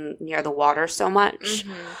being near the water so much.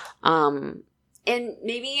 And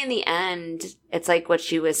maybe in the end, it's like what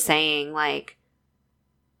she was saying, like,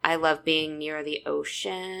 I love being near the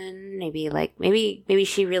ocean. Maybe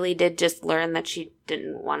she really did just learn that she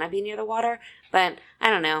didn't want to be near the water. But I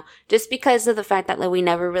don't know. Just because of the fact that, like, we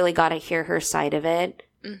never really got to hear her side of it.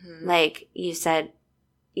 Like you said,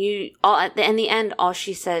 in the end, all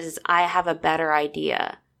she says is, I have a better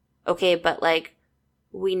idea. Okay, but, like,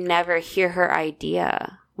 we never hear her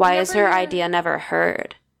idea. Why is her idea never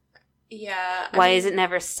heard? Yeah. Why is it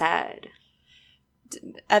never said?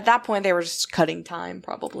 At that point, they were just cutting time,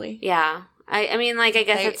 probably. Yeah. I mean, like, I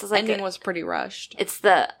guess it's like... ending was pretty rushed. It's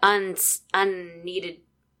the unneeded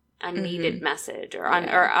message or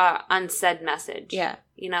unsaid message. Yeah.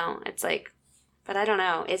 You know, it's like... But I don't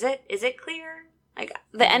know. Is it clear? Like,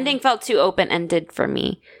 the ending felt too open-ended for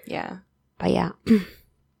me. Yeah. But yeah.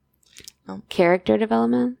 Character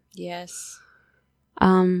development? Yes.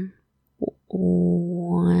 1.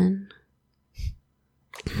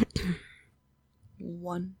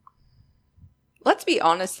 Let's be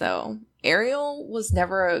honest, though. Ariel was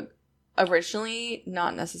never originally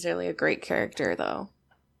not necessarily a great character, though.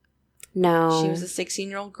 No. She was a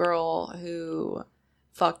 16-year-old girl who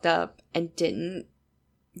fucked up and didn't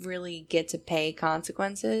really get to pay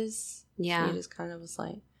consequences. Yeah. She just kind of was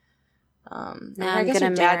like... now I guess her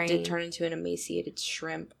dad marry. did turn into an emaciated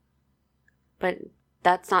shrimp. But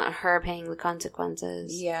that's not her paying the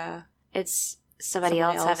consequences. Yeah. It's somebody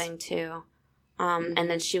else having to. And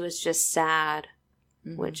then she was just sad.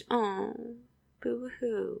 Which,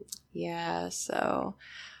 boo-hoo. Yeah, so...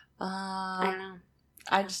 I don't know.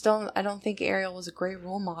 I don't think Ariel was a great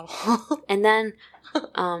role model. And then,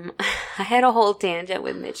 I had a whole tangent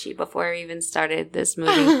with Mitchie before we even started this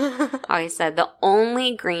movie. I said the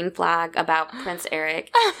only green flag about Prince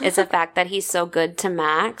Eric is the fact that he's so good to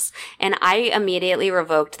Max. And I immediately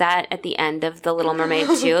revoked that at the end of The Little Mermaid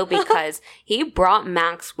 2 because he brought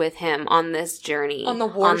Max with him on this journey. On the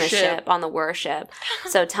warship. On the warship.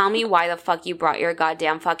 So tell me why the fuck you brought your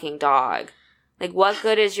goddamn fucking dog. Like, what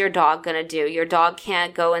good is your dog gonna do? Your dog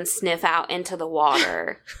can't go and sniff out into the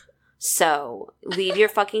water. So, leave your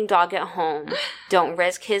fucking dog at home. Don't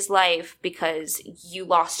risk his life because you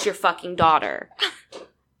lost your fucking daughter.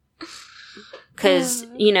 Because,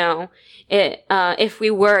 you know, if we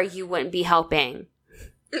were, you wouldn't be helping.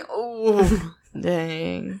 Oh,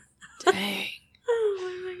 dang.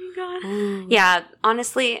 Oh my god. Yeah,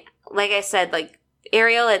 honestly, like I said, like,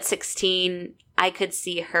 Ariel at 16, I could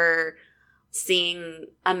see her seeing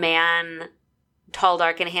a man tall,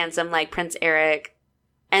 dark, and handsome like Prince Eric.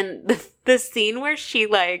 And the scene where she,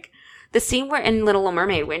 like, the scene where in Little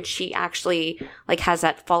Mermaid when she actually, like, has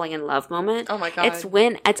that falling in love moment. Oh my god. It's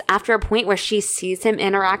after a point where she sees him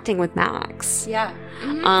interacting with Max. Yeah.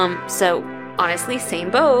 So honestly,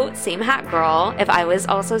 same boat, same hat girl. If I was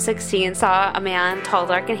also 16 and saw a man tall,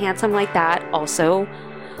 dark, and handsome like that, also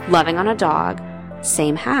loving on a dog,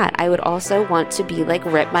 same hat. I would also want to be like,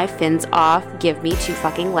 rip my fins off, give me 2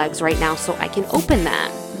 fucking legs right now so I can open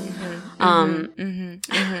them.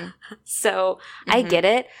 So I get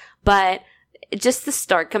it, but just the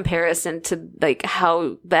stark comparison to, like,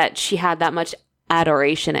 how that she had that much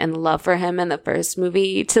adoration and love for him in the first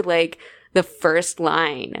movie to, like, the first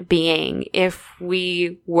line being, if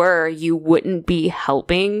we were, you wouldn't be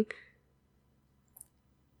helping.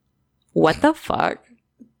 What the fuck?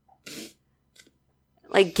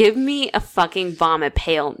 Like, give me a fucking vomit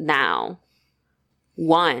pail now.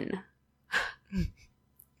 1.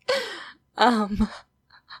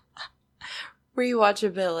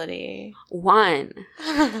 Rewatchability. 1.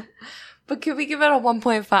 But could we give it a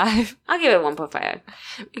 1.5? I'll give it 1.5.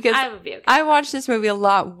 Because I would be okay. I watched this movie a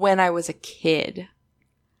lot when I was a kid.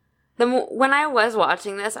 When I was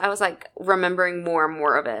watching this, I was like remembering more and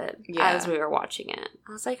more of it as we were watching it.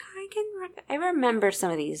 I was like, I remember some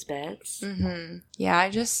of these bits. Mm-hmm. Yeah, I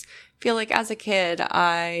just feel like as a kid,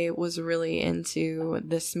 I was really into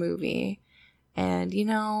this movie. And, you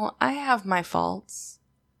know, I have my faults.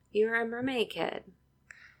 You were a mermaid kid.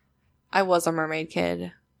 I was a mermaid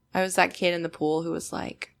kid. I was that kid in the pool who was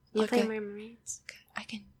like, you play mermaids? I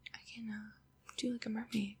can do like a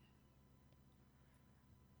mermaid.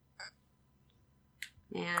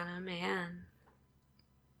 Man, oh man.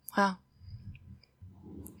 Wow.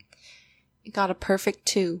 You got a perfect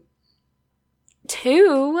 2.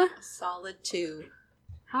 2? Solid 2.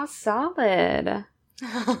 How solid.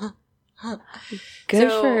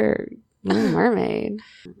 Good for mermaid.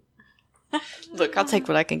 Look, I'll take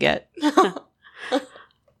what I can get.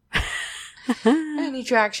 Any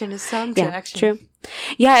traction is some traction. True.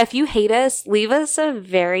 Yeah, if you hate us, leave us a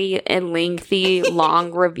very lengthy,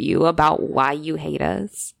 long review about why you hate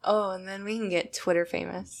us. Oh, and then we can get Twitter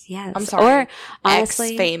famous. Yes. I'm sorry. Or, honestly,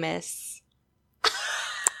 X-famous.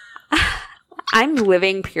 I'm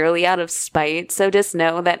living purely out of spite, so just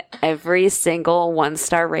know that every single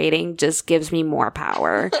 1-star rating just gives me more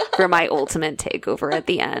power for my ultimate takeover at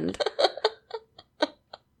the end.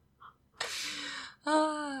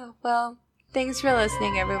 Oh, well, thanks for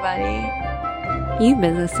listening, everybody. You've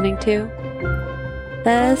been listening to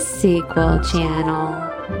The Sequel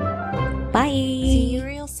Channel. Bye.